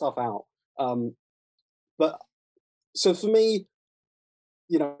laying that stuff out. But so for me,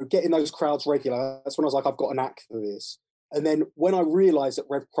 you know, getting those crowds regular, that's when I was like, I've got an knack for this. And then when I realized that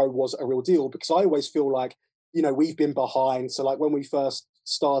Rev Pro was a real deal, because I always feel like, you know, we've been behind. So like when we first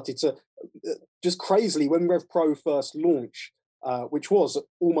started to, just crazily, when Rev Pro first launched, which was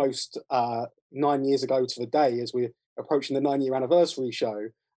almost 9 years ago to the day, as we're approaching the 9-year anniversary show.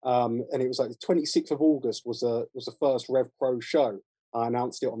 And it was like the 26th of August was the first Rev Pro show. I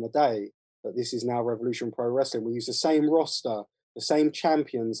announced it on the day that this is now Revolution Pro Wrestling. We use the same roster, the same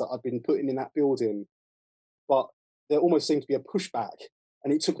champions that I've been putting in that building, but there almost seemed to be a pushback.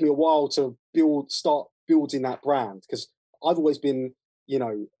 And it took me a while to start building that brand, because I've always been, you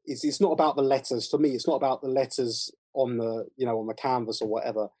know, it's not about the letters. For me, it's not about the letters on the, you know, on the canvas or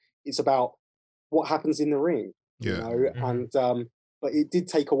whatever. It's about what happens in the ring, you know? And, but it did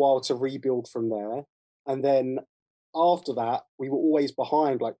take a while to rebuild from there. And then after that, we were always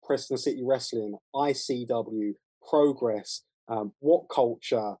behind, like Preston City Wrestling, ICW, Progress, What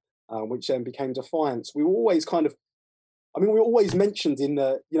Culture, which then became Defiance. We were always kind of, I mean, we were always mentioned in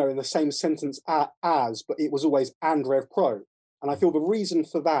the, you know, in the same sentence as, but it was always and Rev Pro. And I feel the reason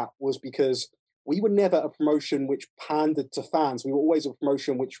for that was because we were never a promotion which pandered to fans. We were always a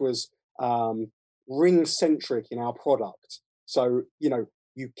promotion which was ring-centric in our product. So, you know,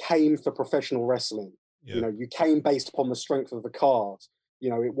 you came for professional wrestling. Yeah. You know, you came based upon the strength of the card.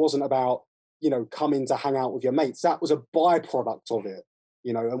 You know, it wasn't about, you know, coming to hang out with your mates. That was a byproduct of it,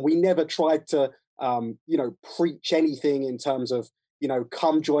 you know, and we never tried to, you know, preach anything in terms of, you know,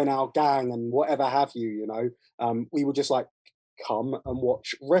 come join our gang and whatever have you, you know. We were just like, come and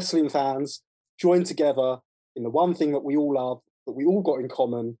watch wrestling fans join together in the one thing that we all love, that we all got in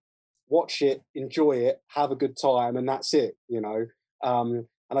common, watch it, enjoy it, have a good time, and that's it, you know. And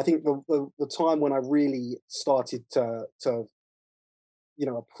I think the time when I really started to you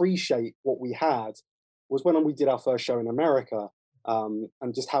know, appreciate what we had was when we did our first show in America,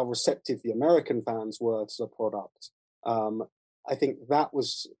 and just how receptive the American fans were to the product. I think that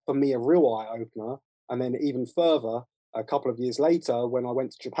was, for me, a real eye-opener. And then even further, a couple of years later, when I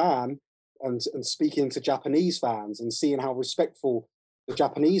went to Japan and speaking to Japanese fans and seeing how respectful the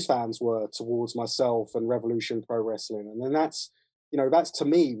Japanese fans were towards myself and Revolution Pro Wrestling. And then that's, you know, that's to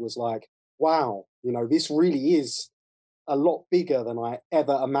me was like, wow, you know, this really is a lot bigger than I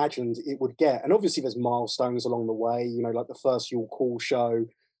ever imagined it would get. And obviously there's milestones along the way, you know, like the first York Hall show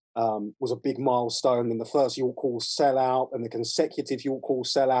was a big milestone, and the first York Hall sellout and the consecutive York Hall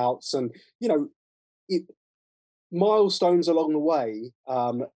sellouts, and, you know, milestones along the way.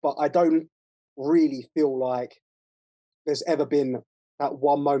 But I don't really feel like there's ever been that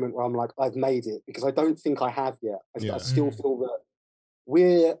one moment where I'm like, I've made it, because I don't think I have yet. I still feel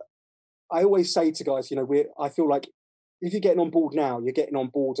that I always say to guys, you know, I feel like if you're getting on board now, you're getting on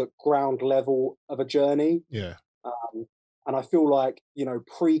board at ground level of a journey. Yeah. And I feel like, you know,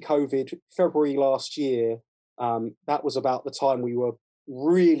 pre-COVID, February last year, that was about the time we were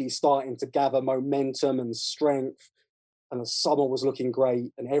really starting to gather momentum and strength, and the summer was looking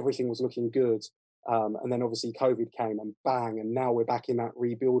great and everything was looking good. And then obviously COVID came and bang, and now we're back in that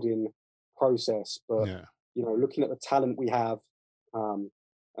rebuilding process. But, you know, looking at the talent we have,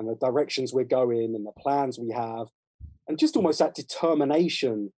 and the directions we're going and the plans we have, and just almost that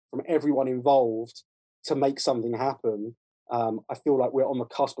determination from everyone involved to make something happen. I feel like we're on the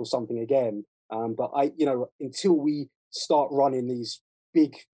cusp of something again. But until we start running these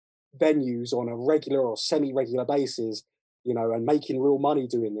big venues on a regular or semi-regular basis, and making real money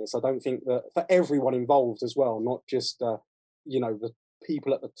doing this, I don't think that for everyone involved as well, not just the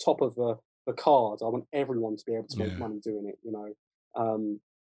people at the top of the card. I want everyone to be able to make money doing it,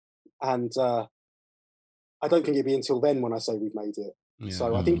 and I don't think it'd be until then when I say we've made it. Yeah.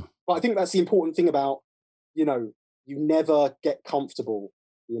 So I think that's the important thing about, you never get comfortable.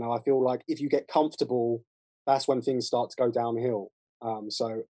 I feel like if you get comfortable, that's when things start to go downhill.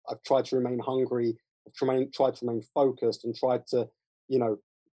 So I've tried to remain hungry. I've tried to remain focused and tried to,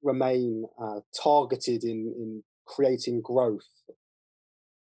 remain targeted in creating growth.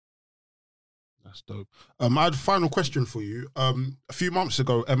 That's dope. I had a final question for you. A few months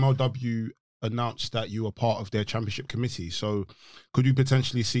ago, MLW announced that you were part of their championship committee. So could you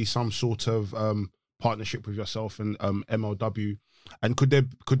potentially see some sort of partnership with yourself and MLW? And could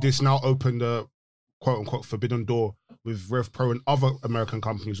this now open the quote unquote forbidden door with Rev Pro and other American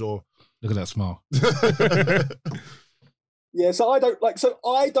companies? Or look at that smile. Yeah, so I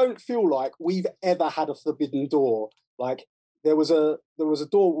don't feel like we've ever had a forbidden door. Like there was a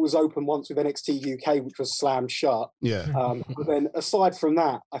door that was open once with NXT UK, which was slammed shut. Yeah. But then aside from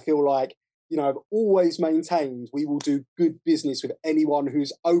that, I feel like, I've always maintained we will do good business with anyone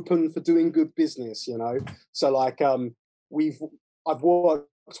who's open for doing good business, So like I've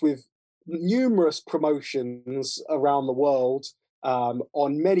worked with numerous promotions around the world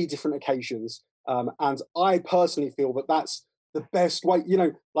on many different occasions. And I personally feel that that's the best way,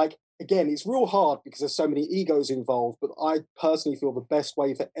 like, again, it's real hard because there's so many egos involved, but I personally feel the best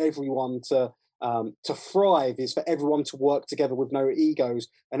way for everyone to thrive is for everyone to work together with no egos.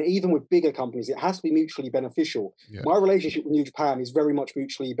 And even with bigger companies, it has to be mutually beneficial. Yeah. My relationship with New Japan is very much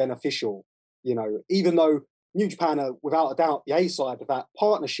mutually beneficial, even though New Japan are, without a doubt, the A side of that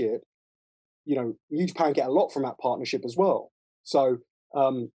partnership, New Japan get a lot from that partnership as well. So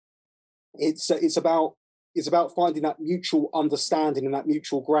it's about finding that mutual understanding and that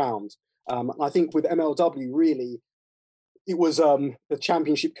mutual ground. And I think with MLW, really, it was the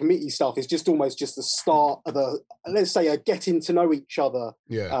championship committee stuff is just almost just the start of let's say a getting to know each other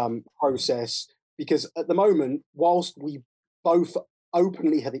process. Because at the moment, whilst we both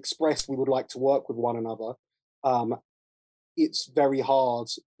openly have expressed we would like to work with one another, it's very hard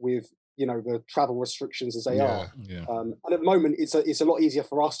with the travel restrictions as they are. Yeah. And at the moment, it's a lot easier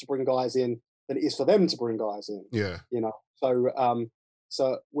for us to bring guys in than it is for them to bring guys in. Yeah. So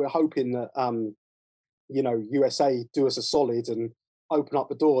we're hoping that USA do us a solid and open up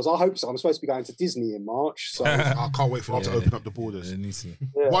the doors. I hope so. I'm supposed to be going to Disney in March, so I can't wait for them to open up the borders.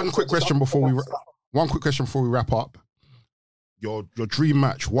 Yeah, One quick question before we wrap up. Your dream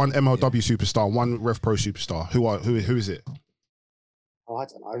match: one MLW superstar, one Rev Pro superstar. Who is it? Oh, I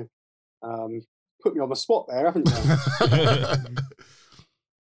don't know. Put me on the spot there, haven't you?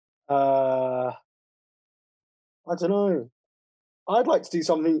 I don't know. I'd like to do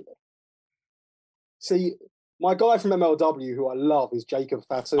something. See, my guy from MLW, who I love, is Jacob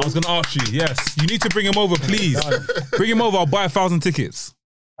Fatu. I was going to ask you, yes. You need to bring him over, please. Bring him over, I'll buy 1,000 tickets.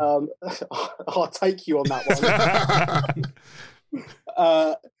 I'll take you on that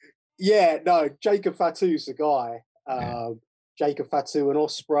one. Jacob Fatu's the guy. Jacob Fatu and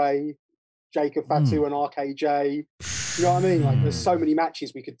Ospreay, Jacob Fatu and RKJ. You know what I mean? Like, there's so many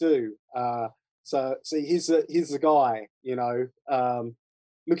matches we could do. So he's the guy,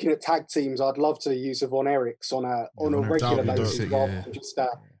 looking at tag teams, I'd love to use Von Erichs on a regular basis rather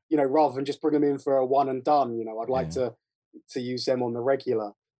than just bring them in for a one and done. I'd like to use them on the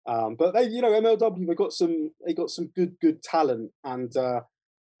regular. But they, MLW, they got some good talent, and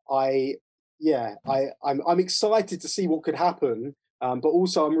I'm excited to see what could happen. But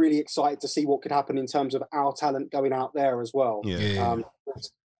also I'm really excited to see what could happen in terms of our talent going out there as well.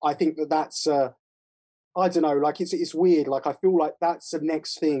 I think that's I don't know, like it's weird. Like I feel like that's the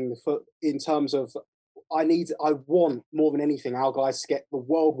next thing in terms of I want more than anything our guys to get the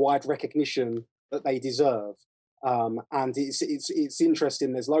worldwide recognition that they deserve. And it's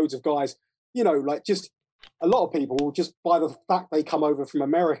interesting. There's loads of guys, like just a lot of people just by the fact they come over from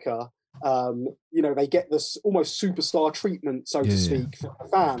America, they get this almost superstar treatment, so to speak, for the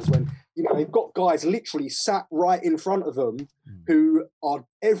fans when they've got guys literally sat right in front of them who are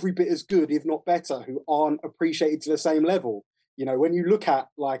every bit as good, if not better, who aren't appreciated to the same level. When you look at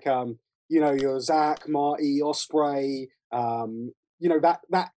like your Zach, Marty, Ospreay,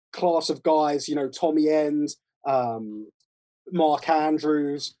 that class of guys, Tommy End, Mark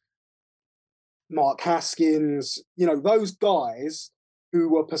Andrews, Mark Haskins, those guys who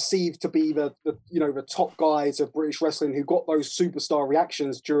were perceived to be the top guys of British wrestling who got those superstar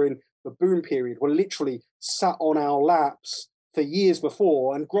reactions during the boom period were literally sat on our laps for years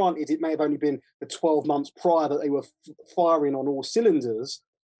before. And granted, it may have only been the 12 months prior that they were firing on all cylinders,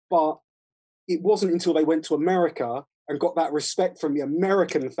 but it wasn't until they went to America and got that respect from the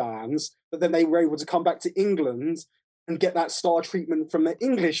American fans that then they were able to come back to England and get that star treatment from the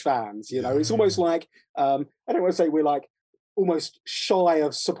English fans. It's almost like, I don't want to say we're like almost shy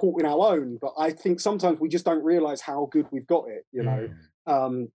of supporting our own, but I think sometimes we just don't realize how good we've got it,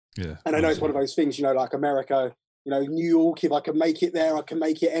 Yeah. And I know it's one of those things, like America, New York, if I can make it there, I can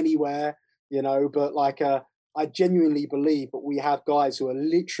make it anywhere, but like, I genuinely believe that we have guys who are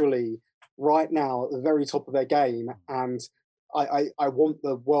literally right now at the very top of their game. And I want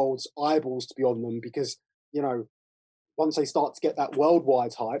the world's eyeballs to be on them because, once they start to get that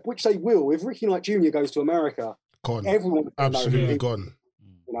worldwide hype, which they will, if Ricky Knight Jr. goes to America, Gone. everyone will Absolutely know gone.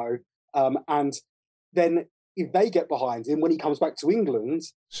 And then if they get behind him when he comes back to England,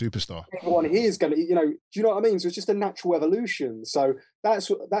 Superstar. everyone here is going to, do you know what I mean? So it's just a natural evolution. So that's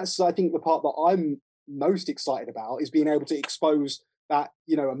I think the part that I'm most excited about is being able to expose that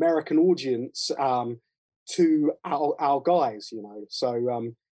American audience to our guys.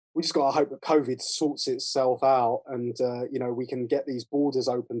 So we just got to hope that COVID sorts itself out and we can get these borders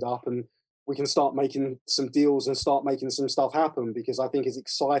opened up and we can start making some deals and start making some stuff happen because I think it's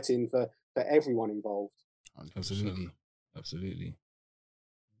exciting for everyone involved. 100%. Absolutely.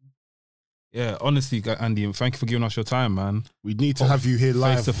 Yeah, honestly, Andy, thank you for giving us your time, man. We need to have you here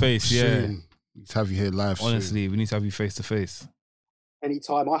live. Face to face, soon. yeah. We need to have you here live Honestly, soon. we need to have you face to face.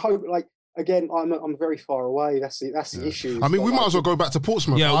 Anytime. I hope, again, I'm very far away. That's the issue. I mean, we might as well go back to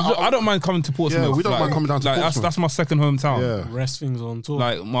Portsmouth. Yeah, I don't mind coming to Portsmouth. Yeah, we don't mind coming down to Portsmouth. That's my second hometown. Yeah. Rest things on tour.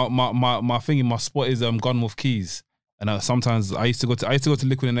 Like my thing in my spot is Gunmouth Keys. And sometimes I used to go to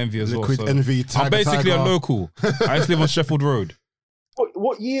Liquid and Envy as Liquid well. Envy, I'm basically Tiger. a local. I used to live on Sheffield Road.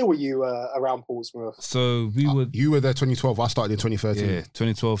 What year were you around Portsmouth? So we were You were there 2012. I started in 2013.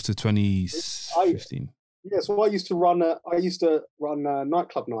 2012 to 2015. Yeah, so I used to run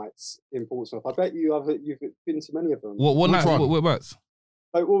nightclub nights in Portsmouth. I bet you've been to many of them. What Which night? one? What bats?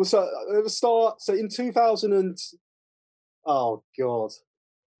 Well, so at the start, so in 2000 and oh god,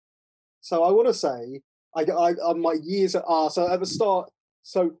 so I want to say I my years so at the start,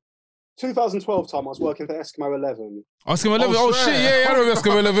 so 2012 time I was working for Eskimo 11. Eskimo 11. Oh swear. shit! Yeah, I know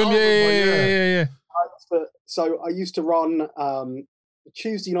Eskimo 11. Yeah. So I used to run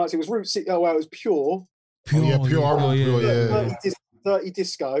Tuesday nights. It was Route 6. Oh, well, it was Pure. Pure. I remember Pure, yeah. Dirty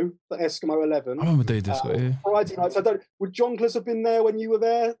Disco for Eskimo 11. I remember Dirty Disco. Yeah. Friday nights. Would Jonglers have been there when you were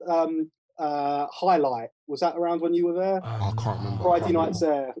there? Highlight, was that around when you were there? I can't remember. Friday nights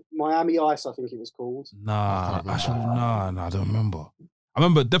there. Miami Ice, I think it was called. Nah, I don't remember.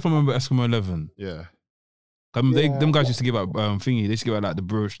 Definitely remember Eskimo 11. Yeah. Them guys used to give out thingy. They used to give out like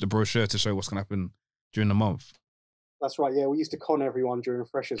the brochure to show what's gonna happen during the month. That's right. Yeah, we used to con everyone during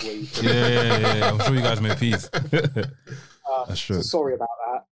Freshers Week. Yeah. I'm sure you guys made peace. That's true. So sorry about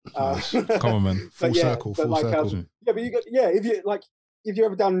that. Come on, man. Full circle. Yeah, but if you're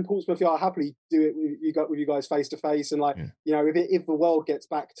ever down in Portsmouth, I'll happily do it with you guys face to face. And if the world gets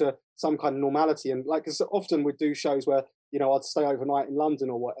back to some kind of normality, and because often we do shows where I'd stay overnight in London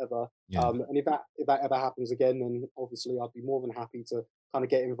or whatever. Yeah. And if that ever happens again, then obviously I'd be more than happy to kind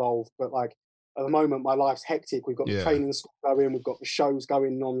of get involved. But at the moment, my life's hectic. We've got the training school going, we've got the shows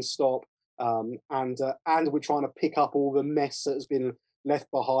going non-stop, and we're trying to pick up all the mess that has been left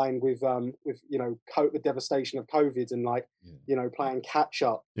behind with the devastation of COVID and playing catch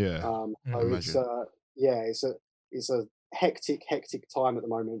up. Yeah. It's a hectic time at the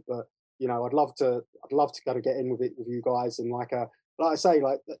moment, but I'd love to kind of get in with it with you guys and like I say,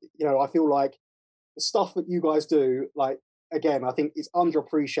 I feel like the stuff that you guys do, again, I think it's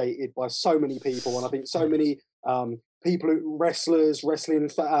underappreciated by so many people, and I think so many people, wrestlers, wrestling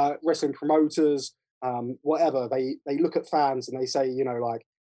promoters, whatever, they look at fans and they say,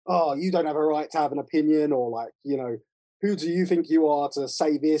 oh, you don't have a right to have an opinion, or who do you think you are to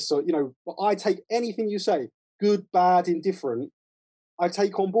say this, or but I take anything you say, good, bad, indifferent, I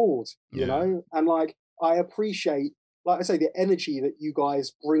take on board, you know, and I appreciate, like I say, the energy that you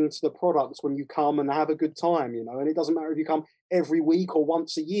guys bring to the products when you come and have a good time, and it doesn't matter if you come every week or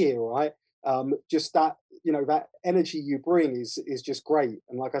once a year, right? Just that, that energy you bring is just great.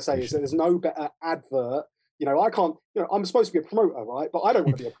 And like I say, there's no better advert. I can't, I'm supposed to be a promoter, right? But I don't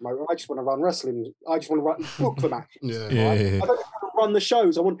want to be a promoter. I just want to run wrestling. I just want to book the matches. Right? I don't want to run the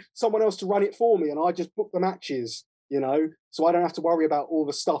shows. I want someone else to run it for me, and I just book the matches. you know, so I don't have to worry about all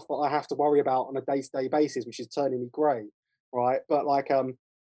the stuff that I have to worry about on a day-to-day basis, which is turning me grey, right? But like,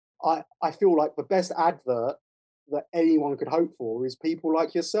 I feel like the best advert that anyone could hope for is people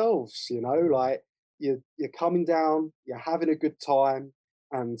like yourselves, you know, like you're coming down, you're having a good time,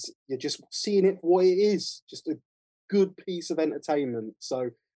 and you're just seeing it for what it is, just a good piece of entertainment. So,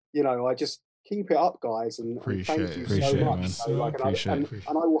 you know, I just keep it up, guys, and thank you so much. So, like, and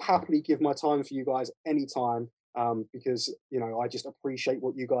I will happily give my time for you guys anytime, because, you know, I just appreciate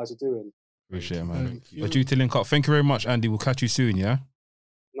what you guys are doing. Appreciate it, man. We're due to link up. Thank you very much, Andy. We'll catch you soon, yeah?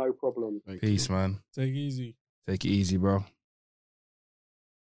 No problem. Peace, man. Take it easy. Take it easy, bro.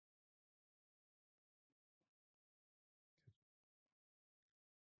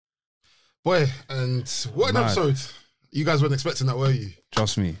 Boy, and what an episode. You guys weren't expecting that, were you?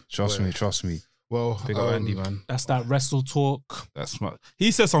 Trust me. Well, big up Andy, man. That's that wrestle talk. That's smart. He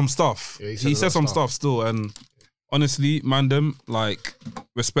said some stuff. Yeah, he said some stuff still, and honestly, man, like,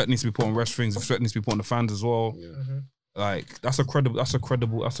 respect needs to be put on wrestlings. Respect needs to be put on the fans as well. Yeah. Like, that's a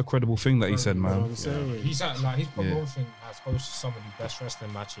credible thing that he said, man. He's at, like, his promotion has hosted some of the best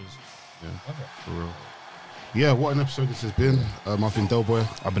wrestling matches ever. For real. Yeah, what an episode this has been. I've been Delboy.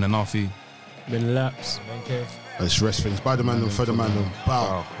 I've been Anafi. Been Laps. It's Wrestling. Spider-Man and Furtherman.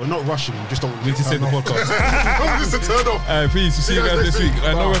 Bow. We're not rushing. We just don't We need to save the podcast. Just to turn off. Please, see you guys this week.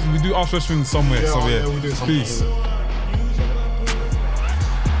 I know we do Ask Wrestling somewhere. Yeah, So yeah, we'll do it somewhere. Peace.